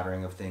weird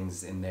smattering of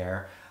things in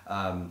there.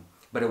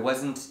 But it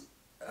wasn't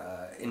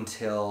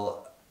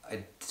until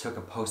I took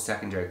a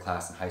post-secondary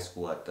class in high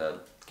school at the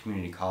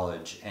community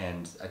college,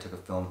 and I took a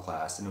film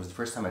class, and it was the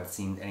first time I'd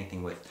seen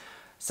anything with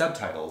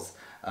subtitles,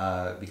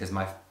 because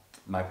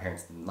my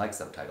parents didn't like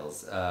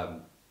subtitles.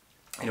 And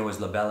it was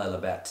La Belle et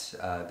la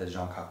Bête, the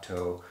Jean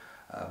Cocteau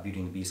Beauty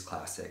and the Beast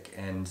classic.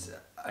 And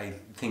I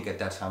think at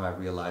that time I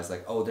realized,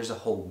 like, oh, there's a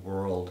whole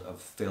world of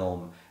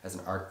film as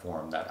an art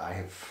form that I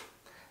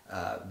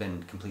have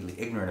been completely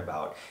ignorant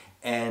about.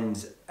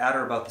 And at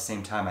or about the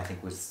same time, I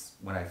think, was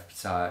when I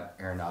saw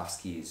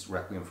Aronofsky's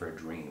Requiem for a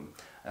Dream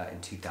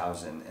in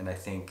 2000. And I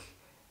think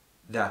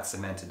that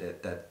cemented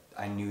it, that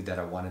I knew that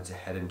I wanted to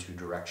head into a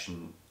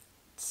direction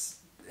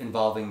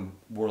involving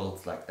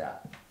worlds like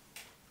that.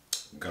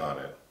 Got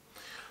it.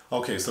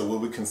 Okay, so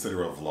what we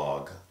consider a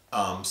vlog.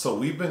 So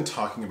we've been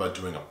talking about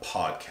doing a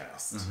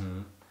podcast.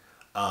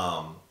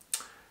 Mm-hmm.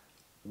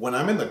 When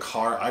I'm in the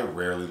car, I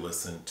rarely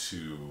listen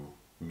to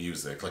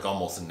music, like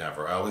almost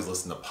never. I always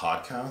listen to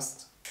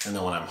podcasts. And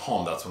then when I'm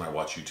home, that's when I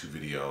watch YouTube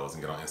videos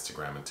and get on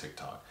Instagram and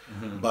TikTok.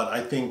 Mm-hmm. But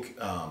I think...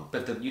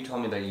 you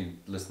told me that you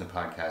listen to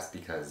podcasts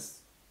because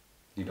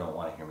you don't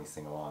want to hear me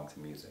sing along to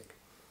music.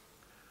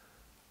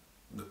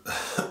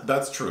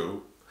 That's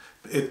true.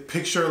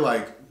 Picture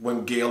like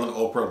when Gail and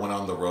Oprah went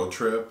on the road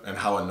trip and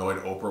how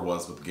annoyed Oprah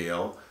was with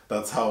Gail.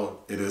 That's how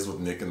it is with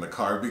Nick in the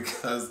car,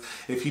 because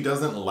if he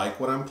doesn't like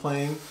what I'm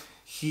playing,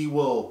 he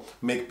will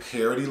make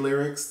parody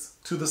lyrics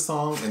to the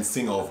song and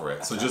sing over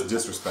it. So just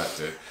disrespect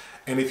it.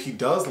 And if he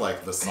does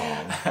like the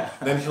song,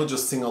 then he'll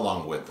just sing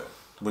along with it,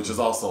 which is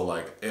also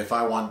like, if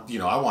I want,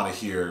 I want to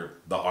hear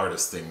the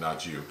artist sing,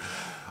 not you.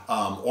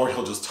 Or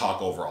he'll just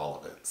talk over all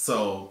of it.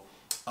 So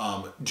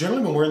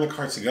generally when we're in the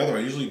car together, I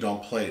usually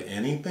don't play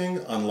anything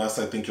unless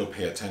I think you'll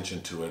pay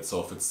attention to it.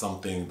 So if it's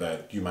something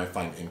that you might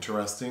find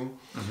interesting.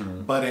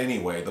 Mm-hmm. But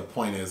anyway, the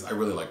point is, I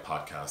really like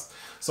podcasts.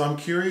 So I'm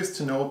curious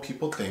to know what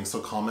people think. So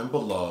comment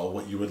below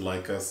what you would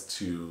like us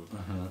to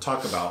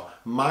talk about.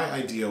 My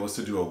idea was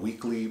to do a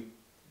weekly,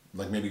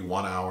 like maybe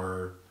 1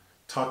 hour,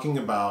 talking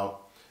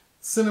about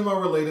cinema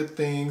related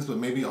things, but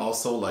maybe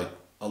also like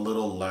a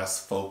little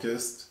less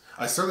focused.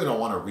 I certainly don't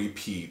want to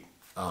repeat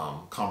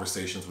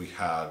conversations we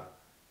had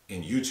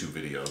in YouTube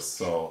videos.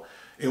 So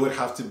it would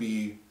have to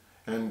be,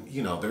 and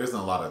there isn't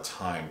a lot of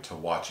time to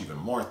watch even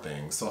more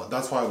things. So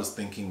that's why I was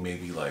thinking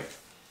maybe like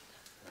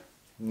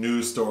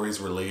news stories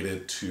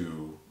related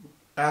to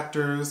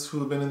actors who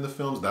have been in the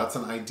films. That's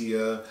an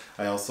idea.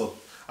 I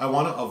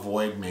want to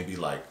avoid maybe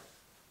like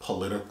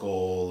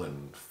political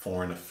and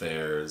foreign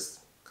affairs,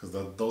 because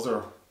those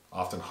are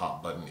often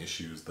hot button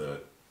issues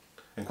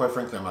and quite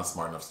frankly, I'm not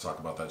smart enough to talk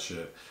about that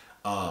shit.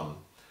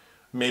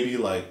 Maybe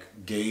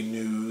like gay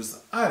news.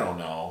 I don't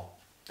know.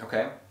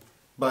 Okay.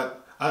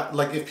 But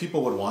if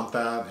people would want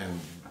that and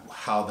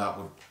how that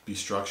would be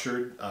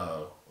structured,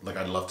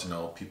 I'd love to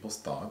know people's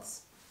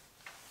thoughts.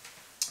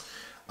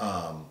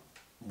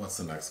 What's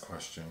the next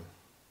question?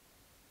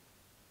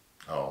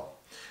 Oh.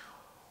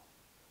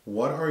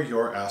 What are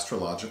your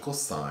astrological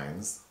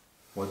signs?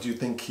 What do you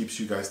think keeps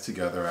you guys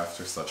together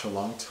after such a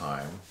long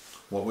time?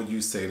 What would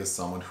you say to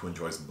someone who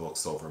enjoys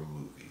books over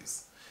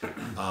movies?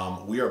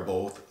 We are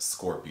both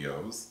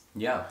Scorpios.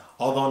 Yeah.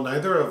 Although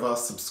neither of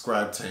us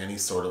subscribe to any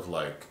sort of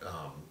like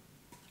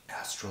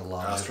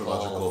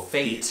Astrological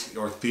fate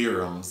or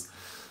theorems.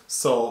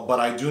 So, but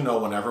I do know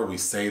whenever we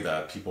say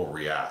that, people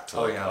react.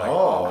 Oh yeah.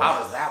 Oh, how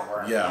does that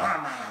work?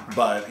 Yeah.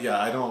 But yeah,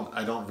 I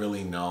don't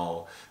really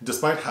know.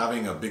 Despite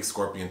having a big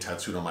scorpion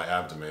tattooed on my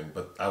abdomen,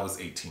 but I was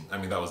 18. I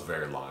mean, that was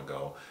very long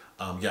ago.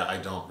 Yeah, I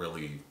don't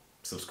really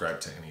subscribe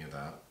to any of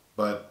that.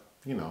 But,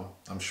 you know,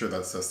 I'm sure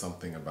that says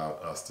something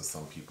about us to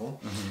some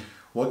people. Mm-hmm.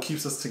 What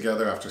keeps us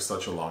together after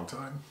such a long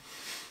time?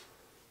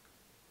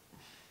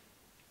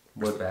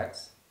 Respect.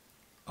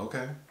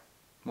 Okay.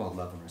 Well,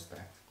 love and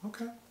respect.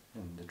 Okay.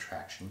 And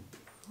attraction.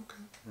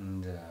 Okay.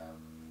 And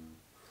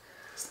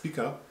speak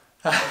up.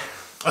 I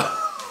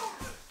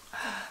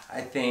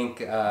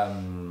think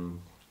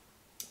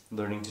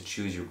learning to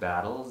choose your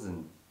battles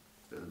and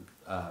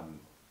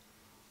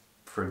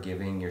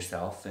forgiving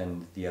yourself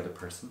and the other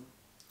person.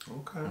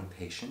 Okay. And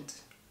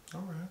patient.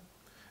 All right.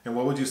 And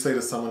what would you say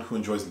to someone who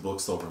enjoys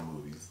books over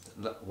movies?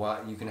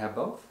 Well, you can have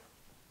both.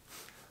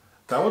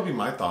 That would be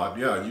my thought.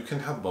 Yeah, you can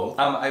have both.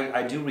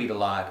 I do read a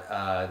lot.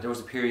 There was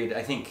a period,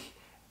 I think,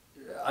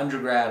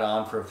 undergrad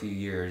on for a few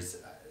years.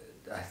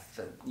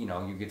 You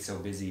know, you get so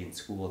busy in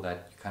school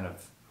that you kind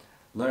of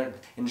learn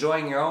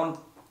enjoying your own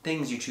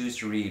things you choose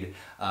to read.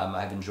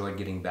 I've enjoyed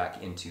getting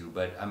back into,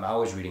 but I'm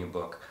always reading a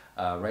book.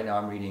 Right now,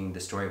 I'm reading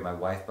The Story of My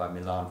Wife by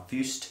Milan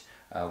Fust,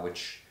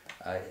 which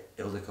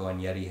Ildiko and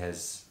Yeti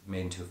has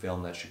made into a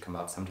film that should come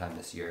out sometime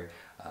this year,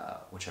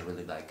 which I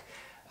really like.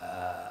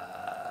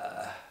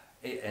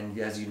 And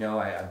as you know,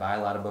 I buy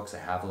a lot of books. I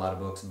have a lot of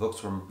books. Books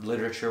from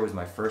literature was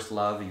my first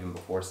love, even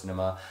before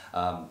cinema.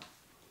 I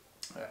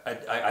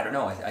don't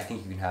know. I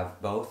think you can have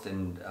both,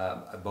 and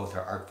both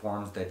are art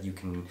forms that you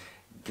can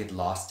get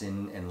lost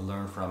in and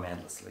learn from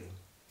endlessly.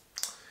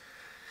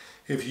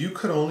 If you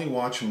could only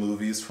watch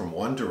movies from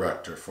one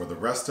director for the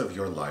rest of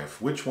your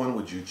life, which one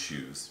would you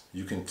choose?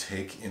 You can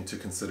take into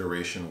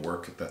consideration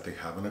work that they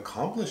haven't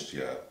accomplished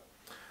yet.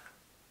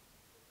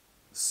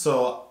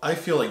 So I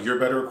feel like you're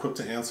better equipped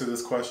to answer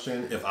this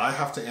question. If I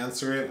have to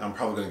answer it, I'm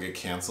probably going to get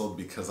canceled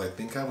because I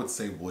think I would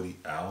say Woody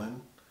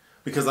Allen.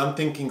 Because I'm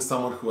thinking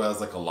someone who has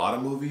like a lot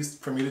of movies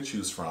for me to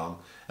choose from.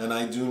 And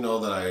I do know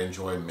that I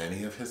enjoy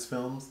many of his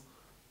films.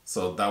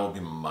 So that would be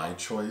my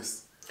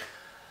choice.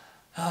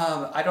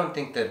 I don't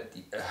think that...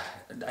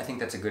 I think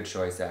that's a good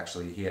choice,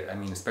 actually. I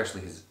mean,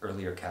 especially his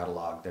earlier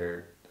catalog.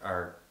 There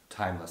are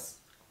timeless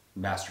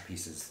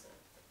masterpieces.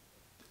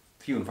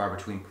 Few and far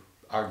between,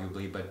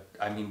 arguably, but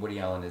I mean, Woody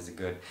Allen is a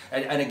good...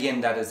 And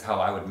again, that is how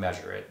I would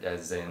measure it,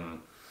 as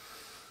in,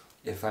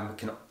 if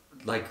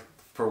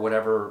for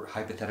whatever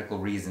hypothetical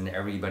reason,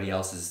 everybody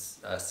else's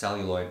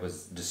celluloid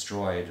was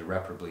destroyed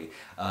irreparably,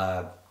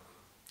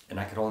 and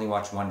I could only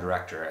watch one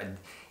director,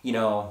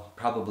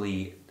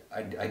 probably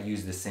I'd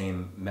use the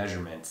same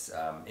measurements,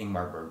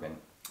 Ingmar Bergman,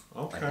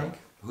 okay. I think,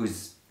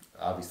 who's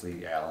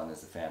obviously Alan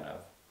is a fan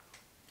of.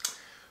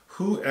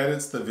 Who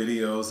edits the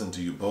videos, and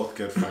do you both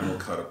get Final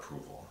Cut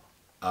approval?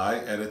 I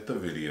edit the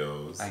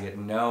videos. I get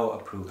no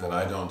approval. And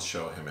I don't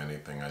show him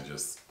anything, I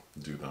just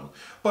do them.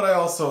 But I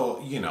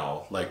also,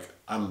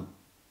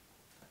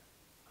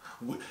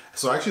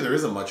 so actually there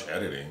isn't much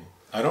editing.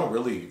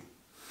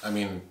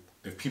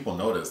 If people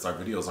notice, our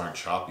videos aren't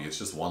choppy, it's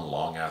just one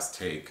long ass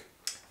take.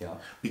 Yeah.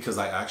 Because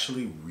I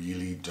actually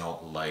really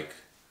don't like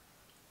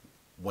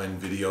when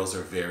videos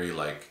are very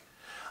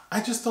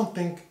I just don't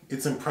think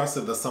it's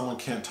impressive that someone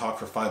can't talk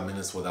for 5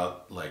 minutes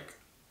without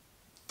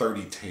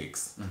 30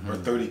 takes or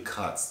 30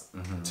 cuts.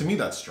 Mm-hmm. To me,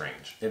 that's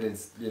strange. It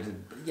is,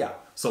 yeah.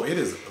 So it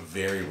is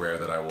very rare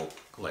that I will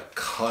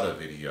cut a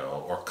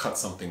video or cut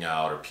something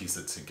out or piece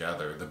it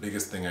together. The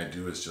biggest thing I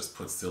do is just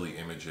put silly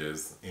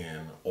images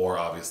in, or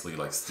obviously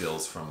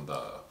stills from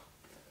the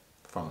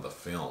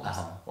films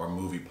or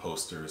movie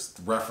posters,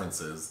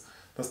 references.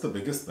 That's the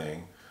biggest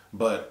thing.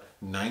 But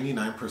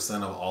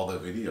 99% of all the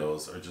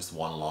videos are just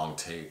one long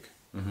take.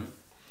 Mm-hmm.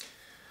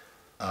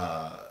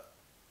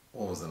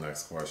 What was the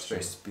next question?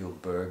 Very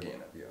Spielbergian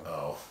of you.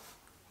 Oh,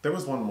 there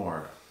was one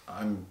more.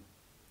 I'm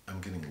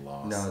getting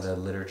lost. No, the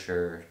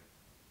literature.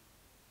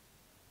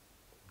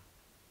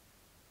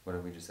 What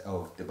did we just say?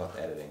 Oh, about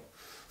the editing.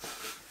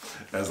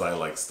 As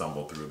I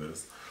stumble through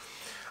this.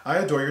 I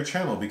adore your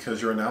channel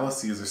because your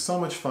analyses are so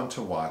much fun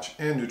to watch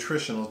and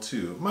nutritional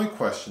too. My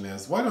question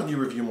is, why don't you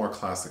review more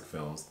classic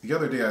films? The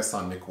other day I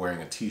saw Nick wearing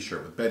a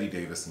t-shirt with Betty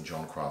Davis and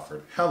Joan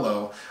Crawford.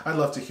 Hello, I'd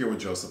love to hear what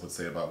Joseph would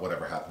say about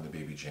Whatever Happened to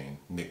Baby Jane.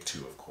 Nick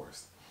too, of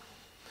course.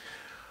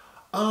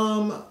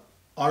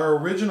 Our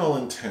original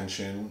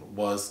intention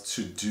was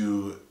to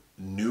do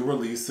new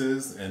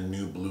releases and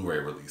new Blu-ray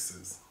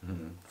releases.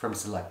 Mm-hmm. From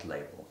select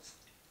labels.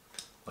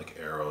 Like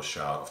Arrow,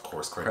 Shout, of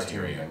course,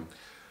 Criterion.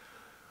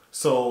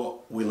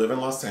 So we live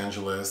in Los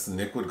Angeles.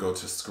 Nick would go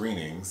to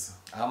screenings.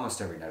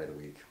 Almost every night of the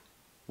week.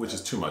 Which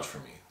is too much for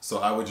me. So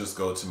I would just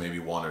go to maybe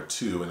one or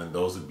two, and then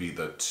those would be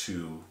the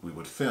two we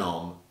would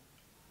film.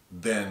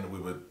 then we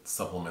would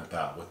supplement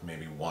that with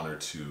maybe 1 or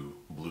 2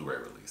 Blu-ray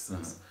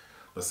releases.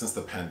 But since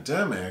the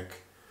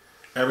pandemic,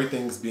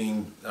 everything's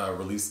being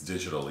released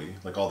digitally,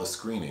 like all the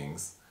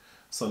screenings.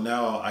 So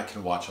now I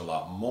can watch a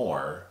lot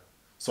more.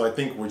 So I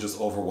think we're just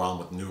overwhelmed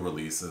with new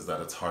releases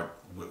that it's hard,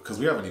 because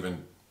we haven't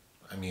even,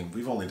 I mean,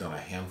 we've only done a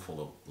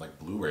handful of like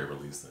Blu-ray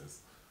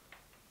releases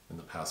in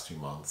the past few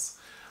months.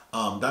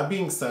 That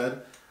being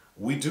said,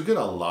 we do get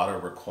a lot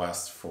of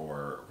requests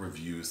for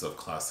reviews of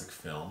classic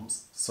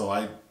films. So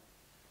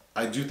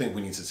I do think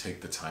we need to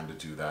take the time to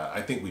do that.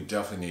 I think we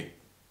definitely need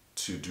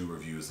to do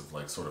reviews of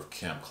like sort of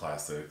camp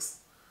classics.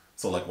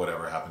 So like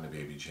Whatever Happened to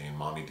Baby Jane,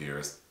 Mommy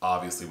Dearest.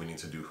 Obviously we need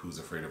to do Who's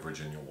Afraid of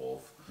Virginia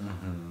Woolf.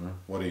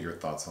 What are your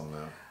thoughts on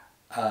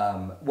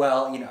that?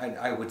 Well, you know,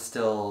 I would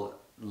still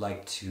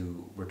like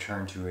to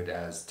return to it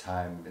as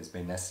time is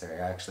made necessary.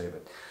 I actually have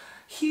a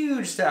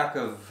huge stack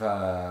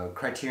of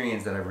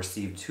criterions that I've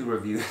received to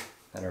review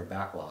that are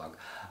backlog.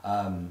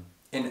 And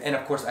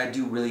of course I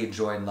do really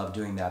enjoy and love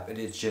doing that, but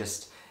it's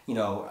just, you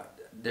know,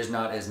 there's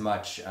not as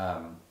much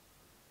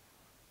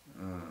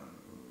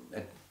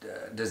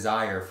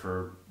desire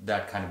for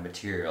that kind of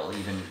material,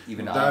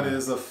 even that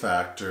is a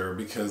factor,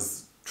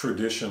 because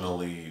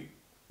traditionally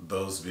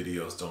those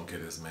videos don't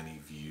get as many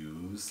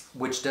views,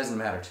 which doesn't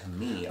matter to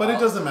me, but it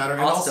doesn't matter.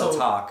 And I'll also still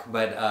talk,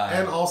 but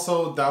and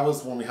also that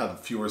was when we had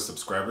fewer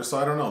subscribers, so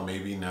I don't know,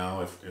 maybe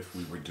now if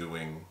we were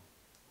doing,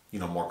 you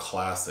know, more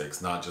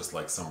classics, not just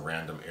like some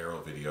random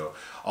Arrow video.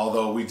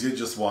 Although we did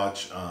just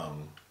watch a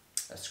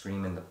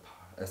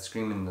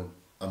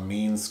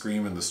mean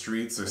Scream in the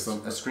Streets or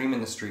something. A Scream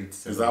in the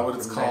Streets. Is that what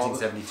it's called?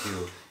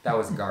 1972. That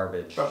was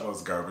garbage. That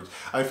was garbage.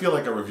 I feel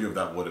like a review of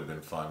that would have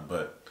been fun,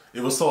 but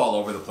it was so all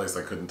over the place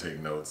I couldn't take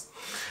notes.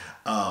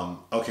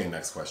 Okay,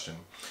 next question.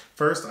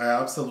 First, I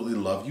absolutely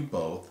love you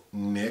both.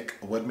 Nick,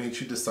 what made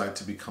you decide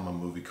to become a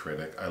movie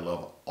critic? I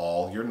love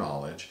all your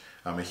knowledge.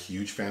 I'm a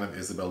huge fan of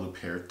Isabelle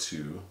Huppert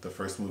too. The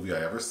first movie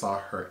I ever saw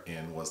her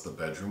in was The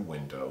Bedroom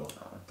Window.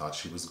 Thought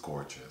she was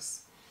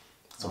gorgeous.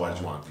 So why did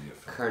you want to be a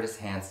film? Curtis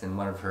Hanson,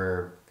 one of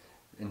her,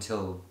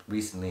 until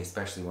recently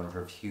especially, one of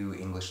her few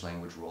English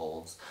language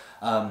roles.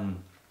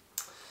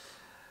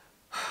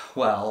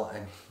 Well,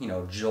 you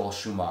know, Joel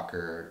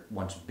Schumacher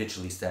once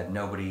bitchily said,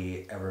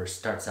 nobody ever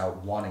starts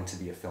out wanting to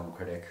be a film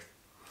critic.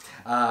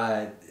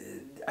 I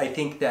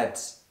think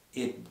that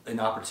an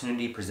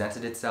opportunity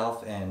presented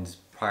itself, and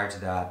prior to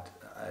that,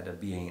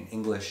 being in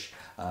English,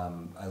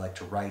 I like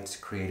to write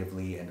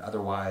creatively and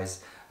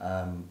otherwise.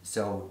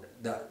 So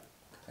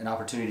an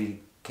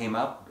opportunity came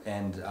up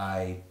and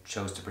I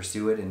chose to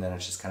pursue it, and then it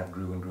just kind of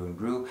grew and grew and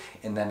grew,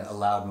 and then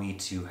allowed me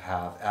to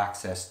have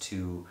access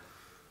to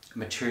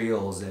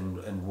materials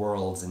and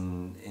worlds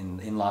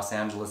in Los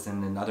Angeles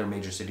and in other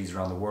major cities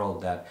around the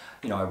world that,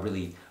 you know, I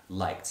really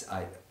liked.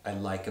 I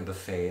like a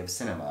buffet of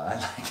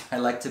cinema. I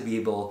like to be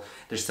able,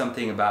 there's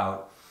something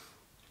about,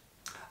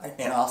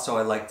 and also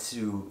I like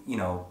to, you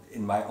know,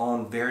 in my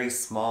own very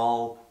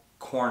small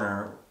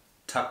corner,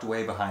 tucked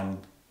away behind,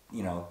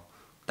 you know,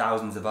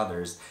 thousands of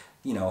others,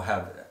 you know,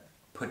 have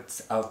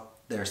put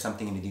out there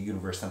something into the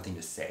universe, something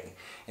to say.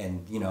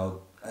 And, you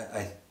know,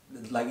 I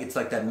like, it's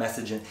like that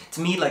message. And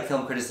to me, like,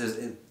 film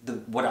criticism,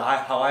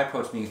 how I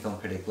approach being a film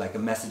critic, like a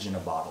message in a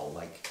bottle.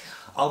 Like,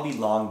 I'll be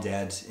long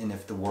dead, and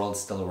if the world's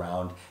still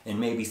around, and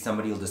maybe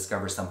somebody will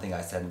discover something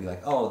I said and be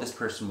like, oh, this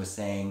person was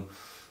saying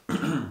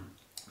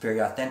very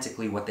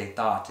authentically what they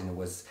thought, and it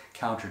was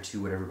counter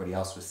to what everybody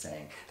else was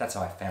saying. That's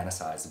how I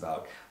fantasize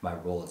about my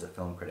role as a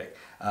film critic.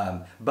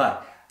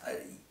 But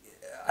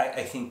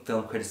I think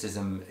film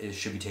criticism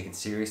should be taken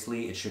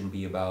seriously. It shouldn't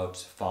be about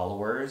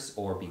followers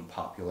or being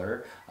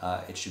popular.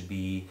 It should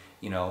be,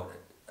 you know,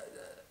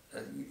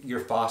 you're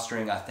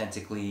fostering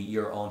authentically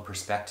your own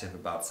perspective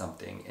about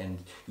something,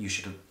 and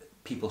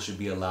people should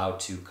be allowed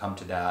to come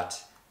to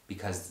that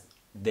because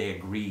they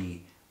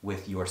agree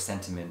with your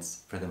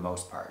sentiments for the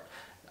most part,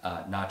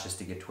 not just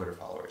to get Twitter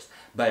followers.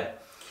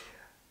 But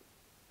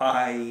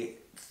I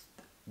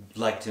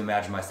like to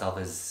imagine myself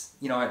as,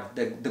 you know,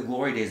 the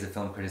glory days of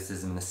film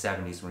criticism in the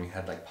 70s when we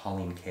had like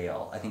Pauline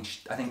Kael. I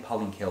think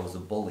Pauline Kael was a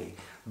bully,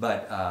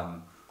 but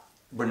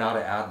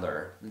Renata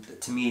Adler,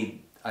 to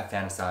me, I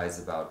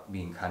fantasize about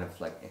being kind of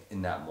like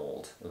in that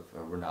mold of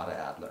Renata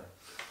Adler.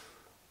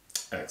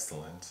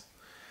 Excellent.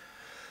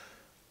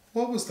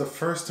 What was the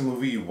first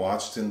movie you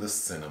watched in the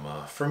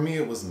cinema? For me,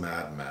 it was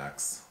Mad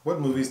Max.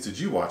 What movies did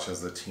you watch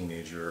as a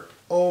teenager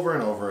over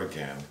and over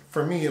again?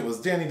 For me, it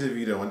was Danny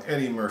DeVito and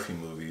Eddie Murphy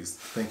movies.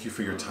 Thank you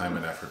for your time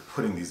and effort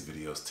putting these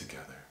videos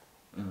together.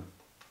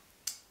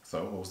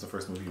 So, what was the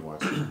first movie you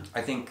watched?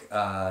 I think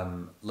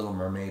Little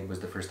Mermaid was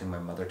the first thing my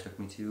mother took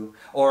me to.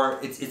 Or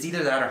it's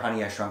either that or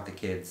Honey, I Shrunk the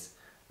Kids.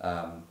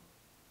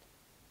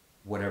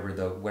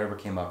 Whatever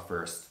came out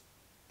first.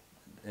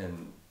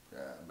 And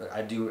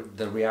but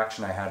the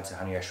reaction I had to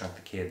Honey, I Shrunk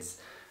the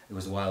Kids, it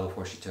was a while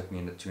before she took me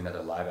into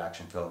another live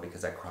action film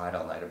because I cried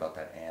all night about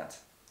that ant.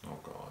 Oh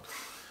God.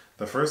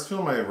 The first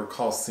film I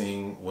recall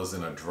seeing was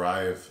in a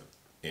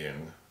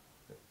drive-in.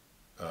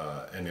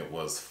 and it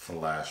was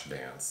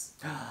Flashdance.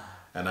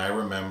 And I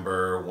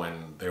remember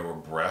when there were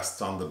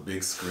breasts on the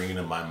big screen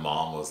and my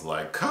mom was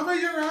like, cover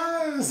your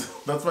eyes.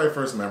 That's my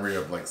first memory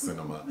of like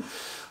cinema.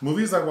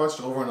 Movies I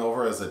watched over and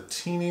over as a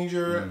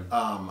teenager.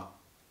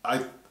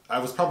 I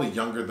was probably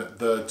younger.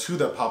 The two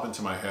that pop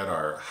into my head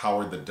are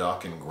Howard the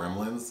Duck and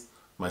Gremlins.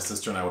 My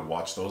sister and I would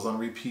watch those on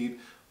repeat,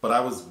 but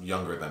I was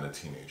younger than a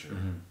teenager.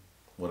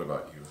 What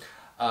about you?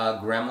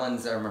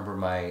 Gremlins, I remember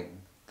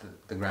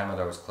the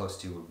grandmother I was close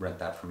to would rent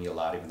that for me a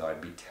lot, even though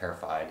I'd be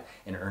terrified,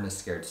 and Ernest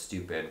Scared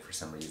Stupid for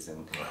some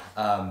reason.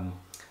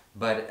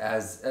 But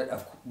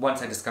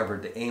once I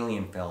discovered the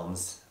Alien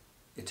films,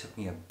 it took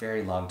me a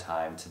very long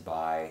time to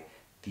buy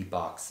the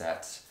box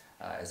set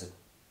as a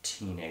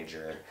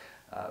teenager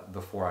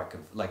before I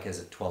could, like as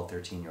a 12,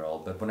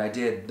 13-year-old. But when I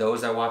did,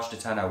 those I watched a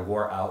ton. I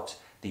wore out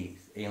the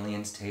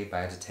Aliens tape. I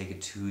had to take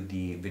it to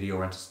the video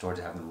rental store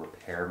to have them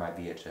repair my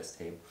VHS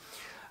tape,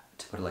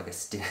 to put like a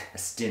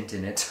stint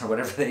in it or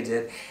whatever they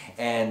did.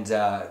 And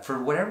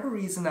for whatever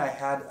reason, I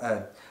had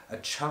a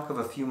chunk of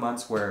a few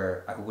months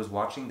where I was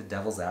watching The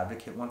Devil's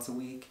Advocate once a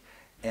week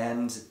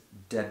and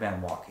Dead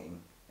Man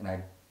Walking. And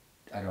I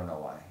don't know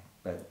why,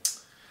 but...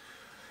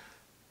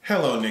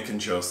 Hello, Nick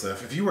and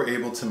Joseph. If you were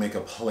able to make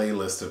a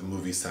playlist of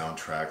movie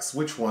soundtracks,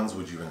 which ones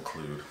would you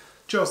include?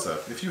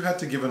 Joseph, if you had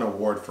to give an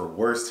award for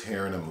worst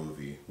hair in a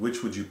movie,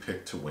 which would you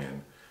pick to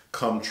win?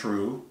 Come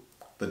True,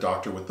 The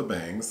Doctor with the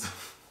Bangs,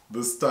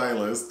 The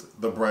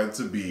Stylist, The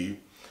Bride-to-Be,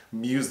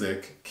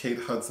 Music,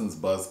 Kate Hudson's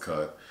Buzz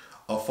Cut,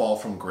 A Fall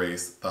from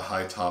Grace, The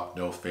High Top,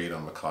 No Fade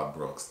on Mehcad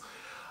Brooks.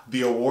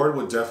 The award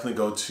would definitely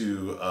go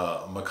to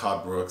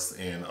Mehcad Brooks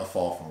in A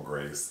Fall from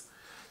Grace.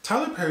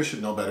 Tyler Perry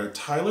should know better.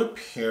 Tyler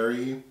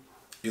Perry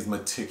is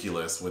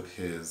meticulous with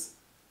his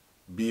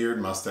beard,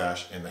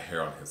 mustache, and the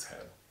hair on his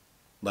head.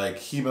 Like,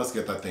 he must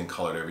get that thing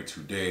colored every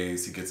 2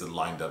 days. He gets it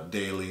lined up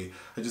daily.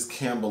 I just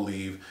can't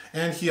believe.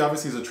 And he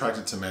obviously is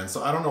attracted to men,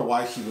 so I don't know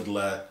why he would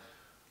let,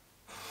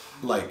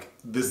 like,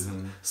 this...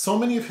 So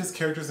many of his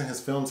characters in his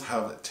films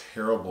have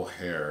terrible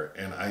hair,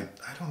 and I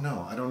don't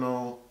know. I don't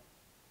know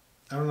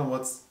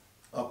what's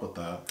up with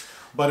that.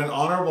 But an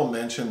honorable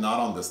mention, not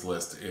on this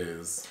list,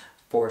 is...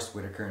 Forrest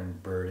Whitaker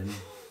and Burden.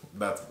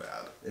 That's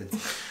bad.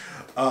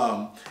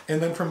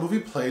 And then for movie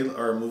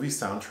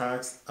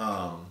soundtracks,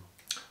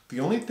 the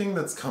only thing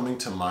that's coming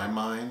to my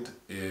mind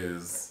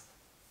is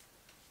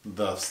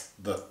the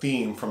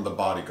theme from The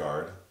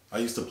Bodyguard. I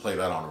used to play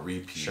that on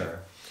repeat. Sure.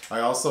 I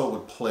also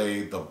would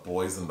play the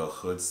Boys in the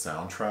Hood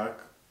soundtrack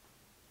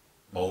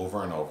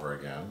over and over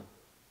again.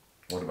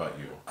 What about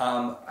you?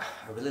 I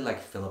really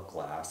like Philip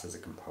Glass as a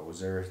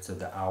composer. So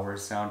the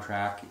Hours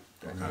soundtrack.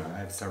 Okay. I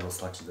have several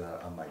selections of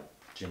that on my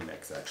gym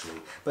mix, actually.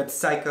 But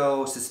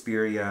Psycho,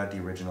 Suspiria, the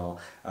original,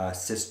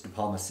 De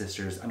Palma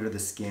Sisters, Under the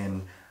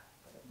Skin,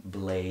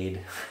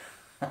 Blade.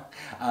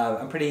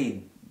 I'm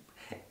pretty...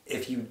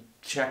 If you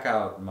check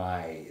out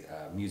my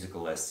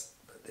musical list,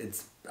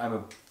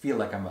 feel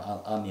like I'm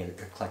on the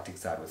eclectic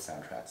side with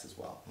soundtracks as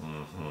well.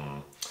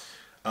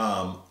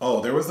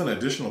 There was an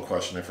additional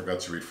question I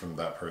forgot to read from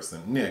that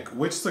person. Nick,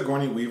 which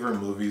Sigourney Weaver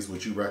movies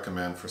would you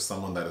recommend for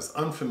someone that is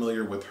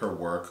unfamiliar with her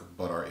work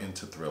but are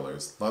into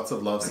thrillers? Lots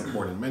of love,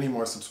 support, and many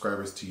more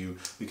subscribers to you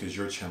because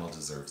your channel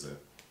deserves it.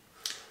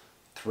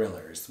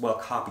 Thrillers. Well,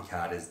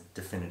 Copycat is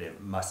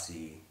definitive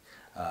must-see.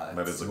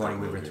 That is Sigourney a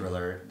good Weaver movie.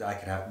 Thriller.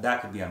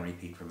 That could be on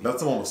repeat for me.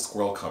 That's the one with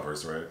squirrel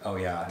covers, right? Oh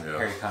yeah.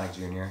 Harry Connick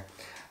Jr.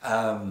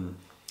 And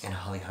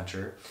Holly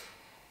Hunter.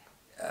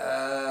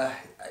 The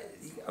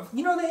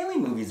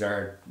Alien movies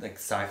are like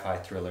sci-fi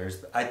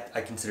thrillers.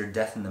 I consider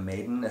Death and the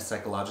Maiden a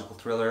psychological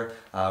thriller.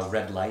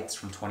 Red Lights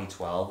from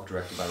 2012,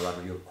 directed by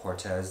Rodrigo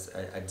Cortez,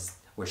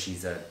 where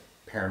she's a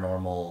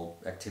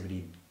paranormal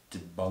activity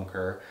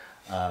debunker.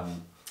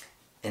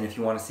 And if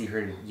you want to see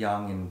her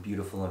young and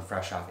beautiful and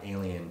fresh off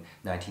Alien,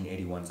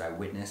 1981's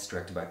Eyewitness,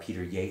 directed by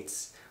Peter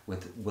Yates,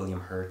 with William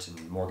Hurt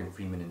and Morgan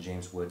Freeman and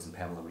James Woods and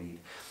Pamela Reed.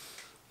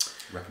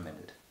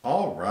 Recommended.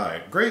 All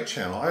right, great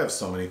channel. I have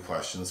so many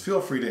questions. Feel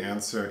free to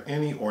answer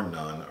any or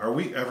none. Are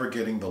we ever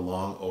getting the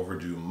long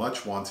overdue,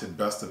 much wanted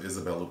Best of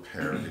Isabelle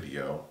Huppert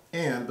video?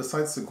 And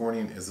besides Sigourney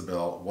and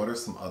Isabelle, what are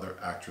some other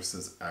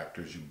actresses,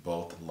 actors you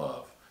both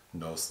love?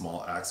 No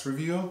small acts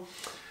review.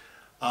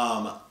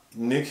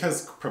 Nick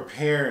has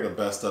prepared a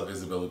Best of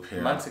Isabelle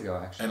Huppert. Months ago,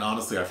 actually. And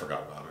honestly, I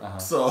forgot about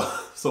it.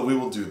 So we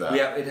will do that.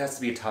 Yeah, it has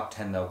to be a top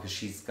 10 though, because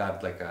she's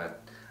got like a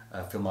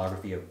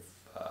filmography of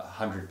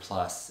 100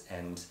 plus,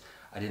 and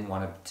I didn't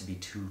want it to be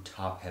too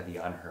top heavy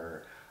on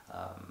her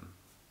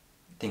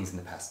things in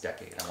the past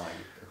decade. I want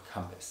to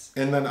encompass.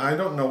 And then I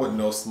don't know what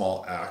No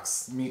Small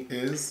Acts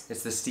is.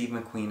 It's the Steve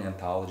McQueen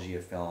anthology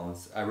of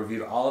films. I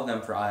reviewed all of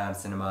them for Ion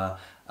Cinema.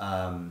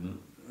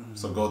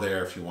 So go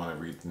there if you want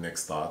to read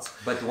Nick's thoughts.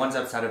 But the ones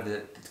outside of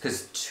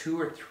because 2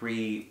 or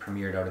 3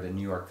 premiered out of the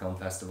New York Film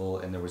Festival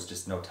and there was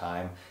just no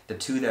time. The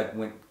 2 that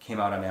came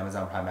out on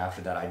Amazon Prime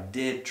after that, I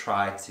did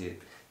try to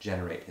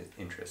generate his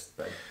interest,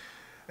 but...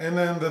 And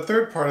then the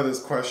third part of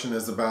this question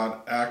is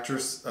about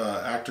actors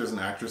and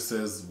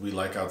actresses we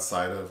like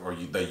outside of, or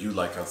that you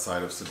like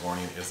outside of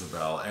Sigourney and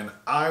Isabel. And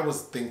I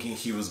was thinking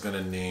he was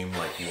gonna name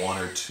like one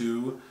or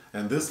two,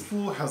 and this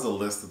fool has a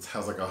list that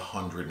has like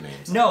 100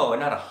 names. No,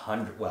 not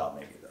 100. Well,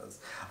 maybe it does.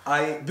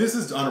 This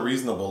is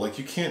unreasonable. Like,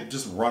 you can't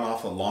just run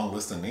off a long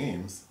list of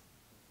names.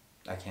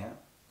 I can't.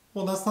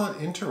 Well, that's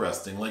not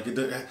interesting. Like,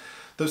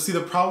 see,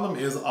 the problem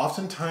is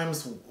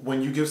oftentimes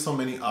when you give so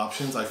many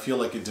options, I feel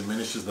like it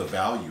diminishes the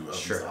value of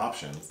these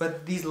options.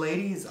 But these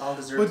ladies all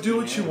deserve But do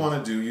what you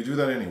want to do. You do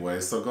that anyway,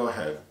 so go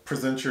ahead.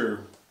 Present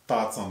your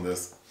thoughts on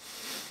this.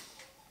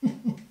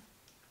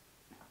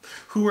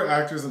 Who are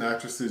actors and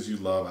actresses you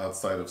love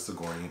outside of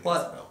Sigourney and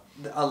Isabel?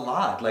 A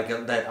lot.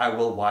 Like, that I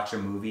will watch a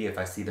movie if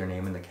I see their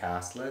name in the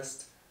cast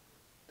list.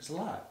 There's a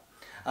lot.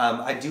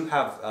 I do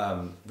have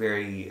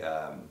very...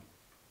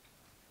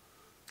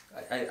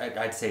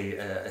 I'd say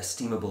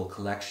estimable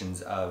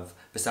collections of,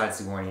 besides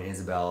Sigourney and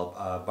Isabel,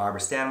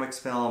 Barbara Stanwyck's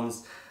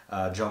films,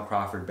 Joan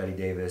Crawford, Betty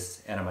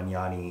Davis, Anna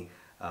Magnani,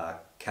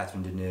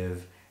 Catherine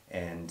Deneuve,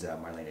 and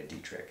Marlene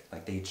Dietrich.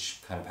 Like, they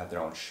each kind of have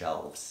their own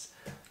shelves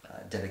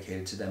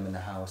dedicated to them in the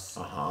house.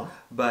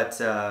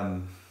 But,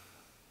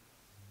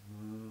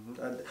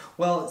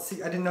 well,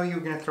 see, I didn't know you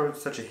were going to throw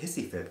such a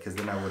hissy fit, because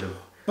then I would have...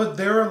 But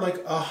there are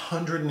like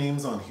 100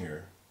 names on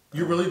here.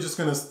 You're really just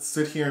going to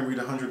sit here and read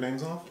 100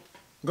 names off?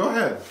 Go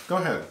ahead.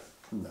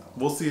 No.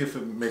 We'll see if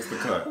it makes the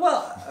cut.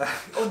 Well...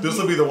 this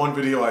will be the one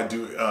video I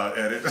do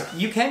edit.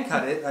 You can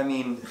cut it. I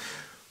mean...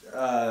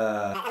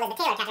 Elizabeth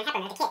Taylor, Katharine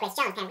Hepburn, Eartha Kitt, Grace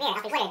Jones, Pam Grier,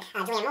 Alfred Woodard,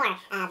 Julianne Moore,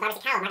 Barbara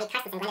Sacalo, Marty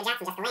Carstensen, Glenda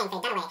Jackson, Jessica Lange,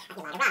 Faye Dunaway,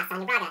 Yolanda Ross,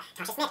 Sonia Braga,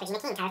 Tasha Smith,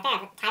 Regina King, Tyra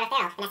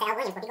Farrell, Vanessa L.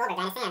 Williams, Whoopi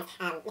Goldberg, Diana Sands,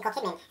 Nicole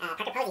Kidman,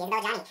 Parker Posey,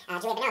 Isabella Gianni,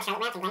 Julia Binoche,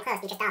 Charlotte Rampton, Glenn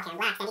Close, Beatrice Dahl,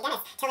 Karen Black, Sandy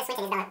Dennis, Tilda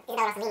Swinton,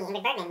 Isabella Rossellini,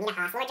 Ingrid Bergman, Nina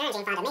Haas, Laura Dern,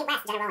 Jane Fonda, Mae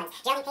West, Jenna Rollins,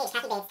 Geraldine Page,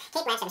 Kathy Bates,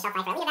 Kate Blanchett, Michelle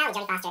Pfeiffer, Alita Valley,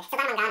 Jodie Foster,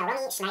 Silvana Mangano,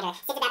 Romy Schneider,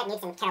 Sidney Babbitt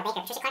Knudsen, Carol Baker,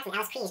 Patricia Clarkson,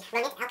 Alice Krige,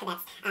 Ronit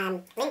Elkabetz,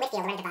 Lynn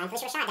Whitfield, Loretta Devine,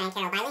 Felicia Rashad, Diane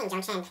Carroll, Bai Ling, Joan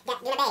Chen,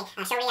 Dina Bay,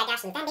 Shoria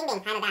Dashman, Ben Bing Bing,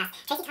 Hannah Bass,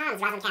 Tracy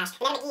Toms, Rosalind Cash,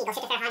 Amanda McGee,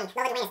 Goshita Farhani,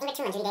 Lola Duenas, Ingrid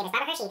Toon, Judy Davis,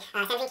 Barbara Hershey,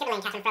 Sandrine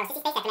Kimberlin, Catherine Frost,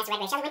 Cissy Spacek, Vanessa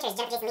Redgrave, Shelley Winters,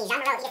 Jennifer Jason Lee, Jean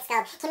Moreau, Edith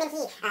Scobe, Kim Min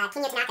Hee,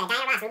 Kinyo Tanaka,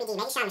 Diana Ross, Ruby Dee,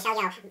 Maggie Shaw, Michelle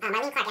Yeoh,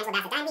 Marlene Clark, Angela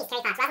Bassett, Diane Weiss,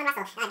 Terry Fox, Rosalind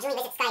Russell, Julie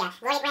Rizet-Skaya,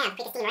 Gloria Graham,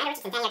 Preeta Steen, Miranda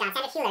Richardson, Tanya Dodd,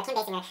 Sandra Hewler, Kim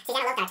Basinger,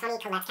 Susanna Lothar, Tony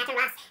Collette, Catherine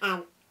Ross,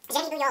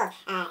 Genevieve Bouillot,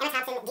 Emma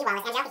Thompson, Dee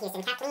Wallace, Angelica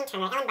Houston, Kathleen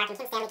Turner, Ellen Barton,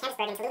 Kim Stanley, Candice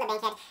Bergen, Tallulah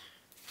Bankhead,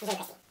 Joe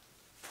Chrissy.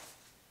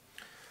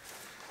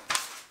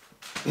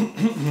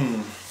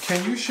 Can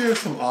you share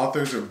some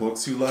authors or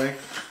books you like?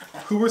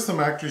 Who were some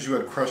actors you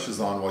had crushes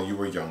on while you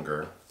were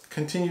younger?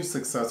 Continued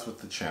success with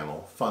the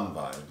channel. Fun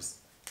vibes.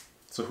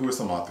 So who are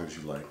some authors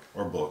you like?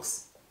 Or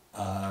books?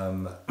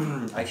 I'm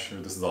sure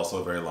this is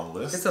also a very long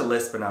list. It's a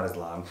list, but not as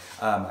long.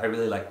 I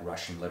really like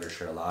Russian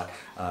literature a lot.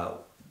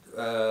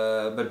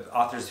 But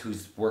authors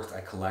whose works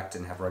I collect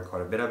and have read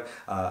quite a bit of: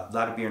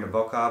 Vladimir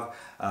Nabokov,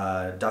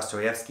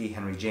 Dostoevsky,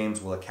 Henry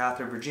James, Willa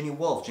Cather, Virginia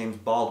Woolf, James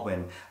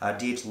Baldwin,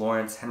 D.H.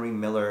 Lawrence, Henry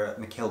Miller,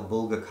 Mikhail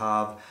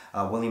Bulgakov,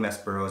 William S.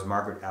 Burroughs,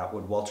 Margaret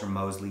Atwood, Walter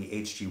Mosley,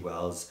 H.G.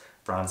 Wells,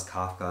 Franz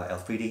Kafka,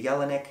 Elfriede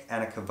Jelinek,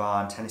 Anna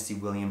Kavan, Tennessee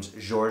Williams,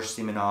 Georges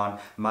Simenon,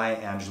 Maya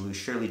Angelou,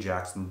 Shirley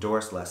Jackson,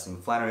 Doris Lessing,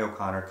 Flannery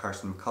O'Connor,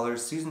 Carson McCullers,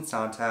 Susan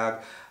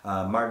Sontag,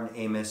 Martin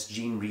Amis,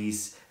 Jean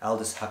Rhys,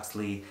 Aldous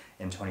Huxley,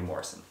 and Toni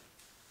Morrison.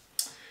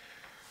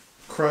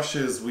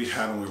 Crushes we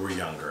had when we were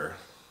younger.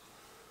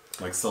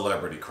 Like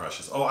celebrity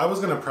crushes. Oh, I was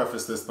going to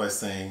preface this by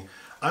saying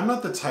I'm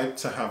not the type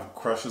to have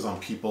crushes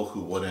on people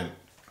who wouldn't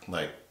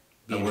like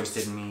be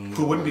interested in me.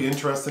 Who wouldn't be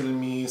interested in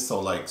me. So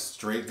like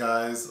straight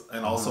guys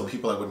and also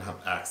people I wouldn't have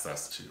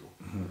access to.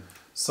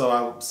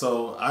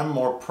 So I'm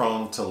more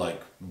prone to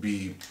like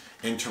be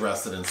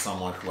interested in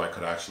someone who I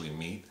could actually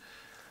meet.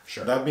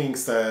 Sure. That being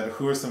said,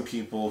 who are some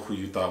people who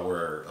you thought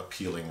were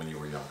appealing when you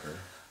were younger?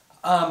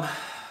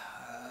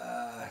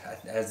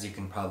 As you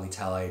can probably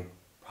tell, I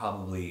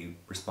probably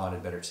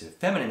responded better to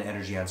feminine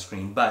energy on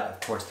screen, but of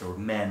course there were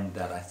men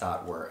that I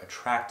thought were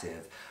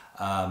attractive.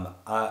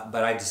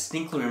 But I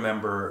distinctly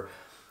remember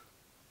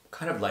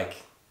kind of like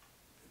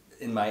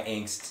in my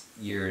angst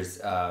years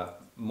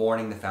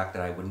mourning the fact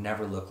that I would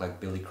never look like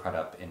Billy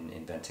Crudup in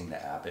Inventing the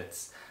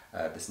Abbotts,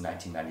 this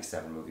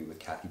 1997 movie with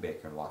Kathy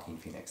Baker and Joaquin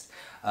Phoenix.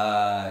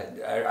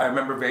 I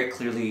remember very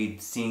clearly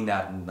seeing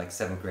that in like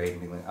 7th grade and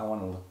being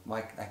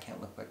like, I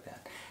can't look like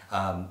that.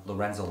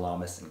 Lorenzo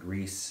Lamas in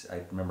Grease,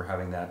 I remember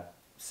having that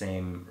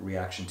same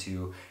reaction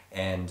to,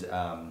 and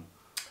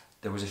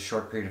there was a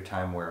short period of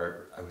time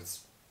where I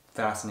was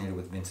fascinated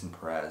with Vincent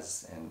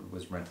Perez and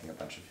was renting a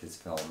bunch of his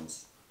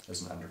films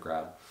as an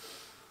undergrad.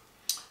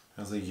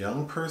 As a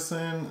young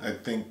person, I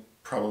think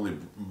probably,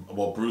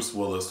 well, Bruce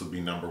Willis would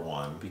be number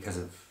one. Because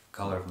of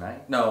Color of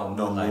Night? No,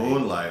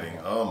 Moonlighting.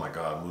 Oh my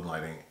God,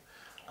 Moonlighting.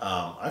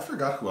 I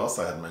forgot who else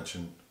I had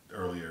mentioned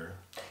earlier.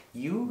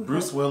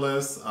 Bruce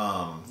Willis.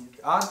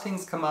 Odd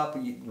things come up.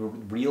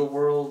 Real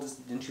World,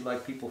 didn't you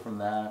like people from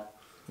that?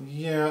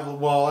 Yeah,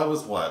 well, I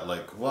was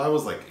I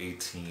was like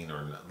 18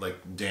 or like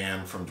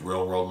Dan from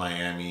Real World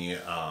Miami.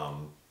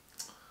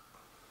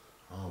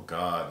 Oh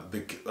God,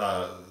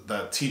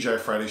 that TGI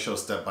Friday show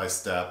Step by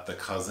Step. The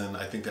cousin,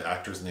 I think the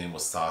actor's name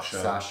was Sasha.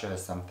 Sasha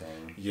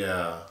something.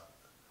 Yeah,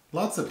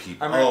 lots of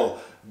people.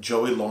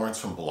 Joey Lawrence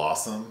from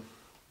Blossom.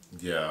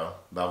 Yeah,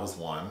 that was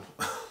one.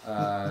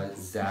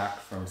 Zach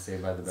from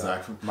Saved by the Bell.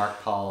 Zach from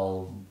Mark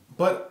Paul.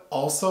 But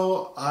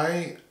also,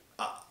 I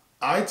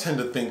tend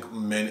to think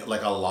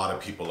a lot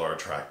of people are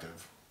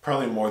attractive.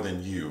 Probably more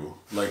than you.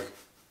 Like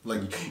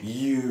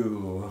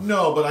You.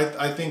 No, but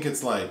I think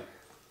it's like,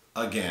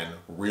 again,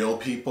 real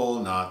people,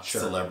 not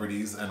Sure.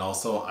 celebrities. And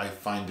also, I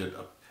find it,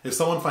 if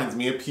someone finds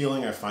me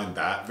appealing, I find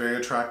that very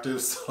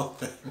attractive. So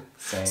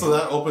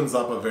that opens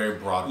up a very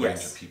broad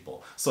range of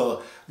people.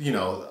 So,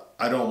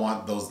 I don't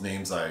want those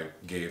names I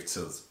gave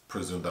to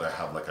presume that I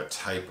have like a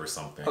type or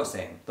something. Oh,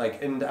 same.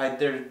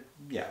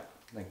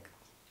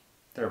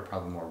 There are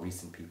probably more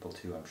recent people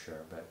too, I'm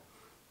sure, but.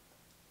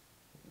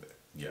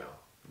 Yeah.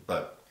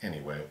 But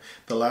anyway,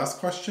 the last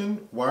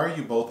question, why are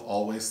you both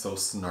always so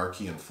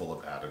snarky and full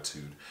of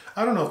attitude?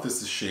 I don't know if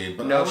this is shade,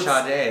 but No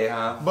Sade,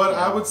 huh? But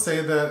yeah. I would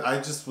say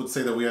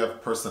that we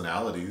have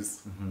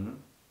personalities. Mm-hmm.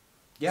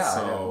 Yeah.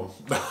 So,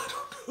 I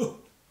don't know.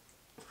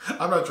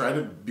 I'm not trying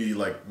to be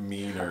like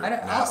mean or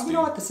nasty.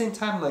 At the same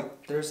time,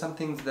 like, there are some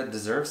things that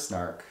deserve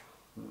snark.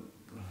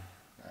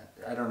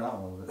 I don't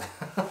know.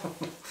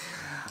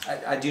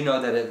 I do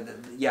know that,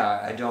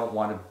 I don't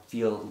want to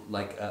feel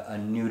like a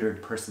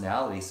neutered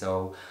personality,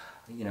 so,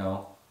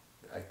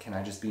 can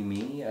I just be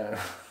me? Yes,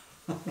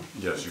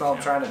 That's all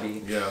I'm trying to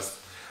be. Yes.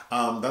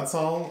 That's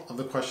all of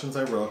the questions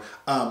I wrote,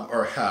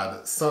 or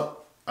had. So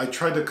I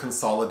tried to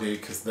consolidate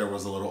because there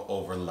was a little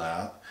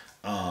overlap.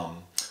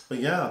 But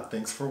yeah,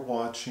 thanks for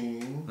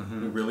watching.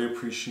 Mm-hmm. We really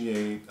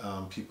appreciate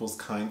people's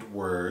kind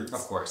words.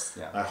 Of course,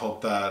 yeah. I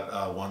hope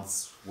that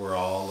once we're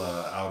all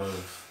out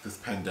of this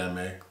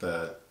pandemic,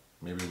 that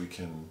maybe we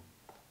can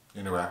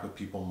interact with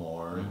people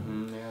more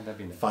and that'd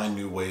be nice. Find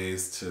new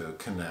ways to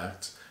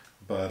connect.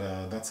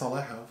 But that's all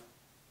I have.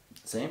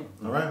 Same.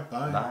 All right,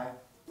 bye. Bye.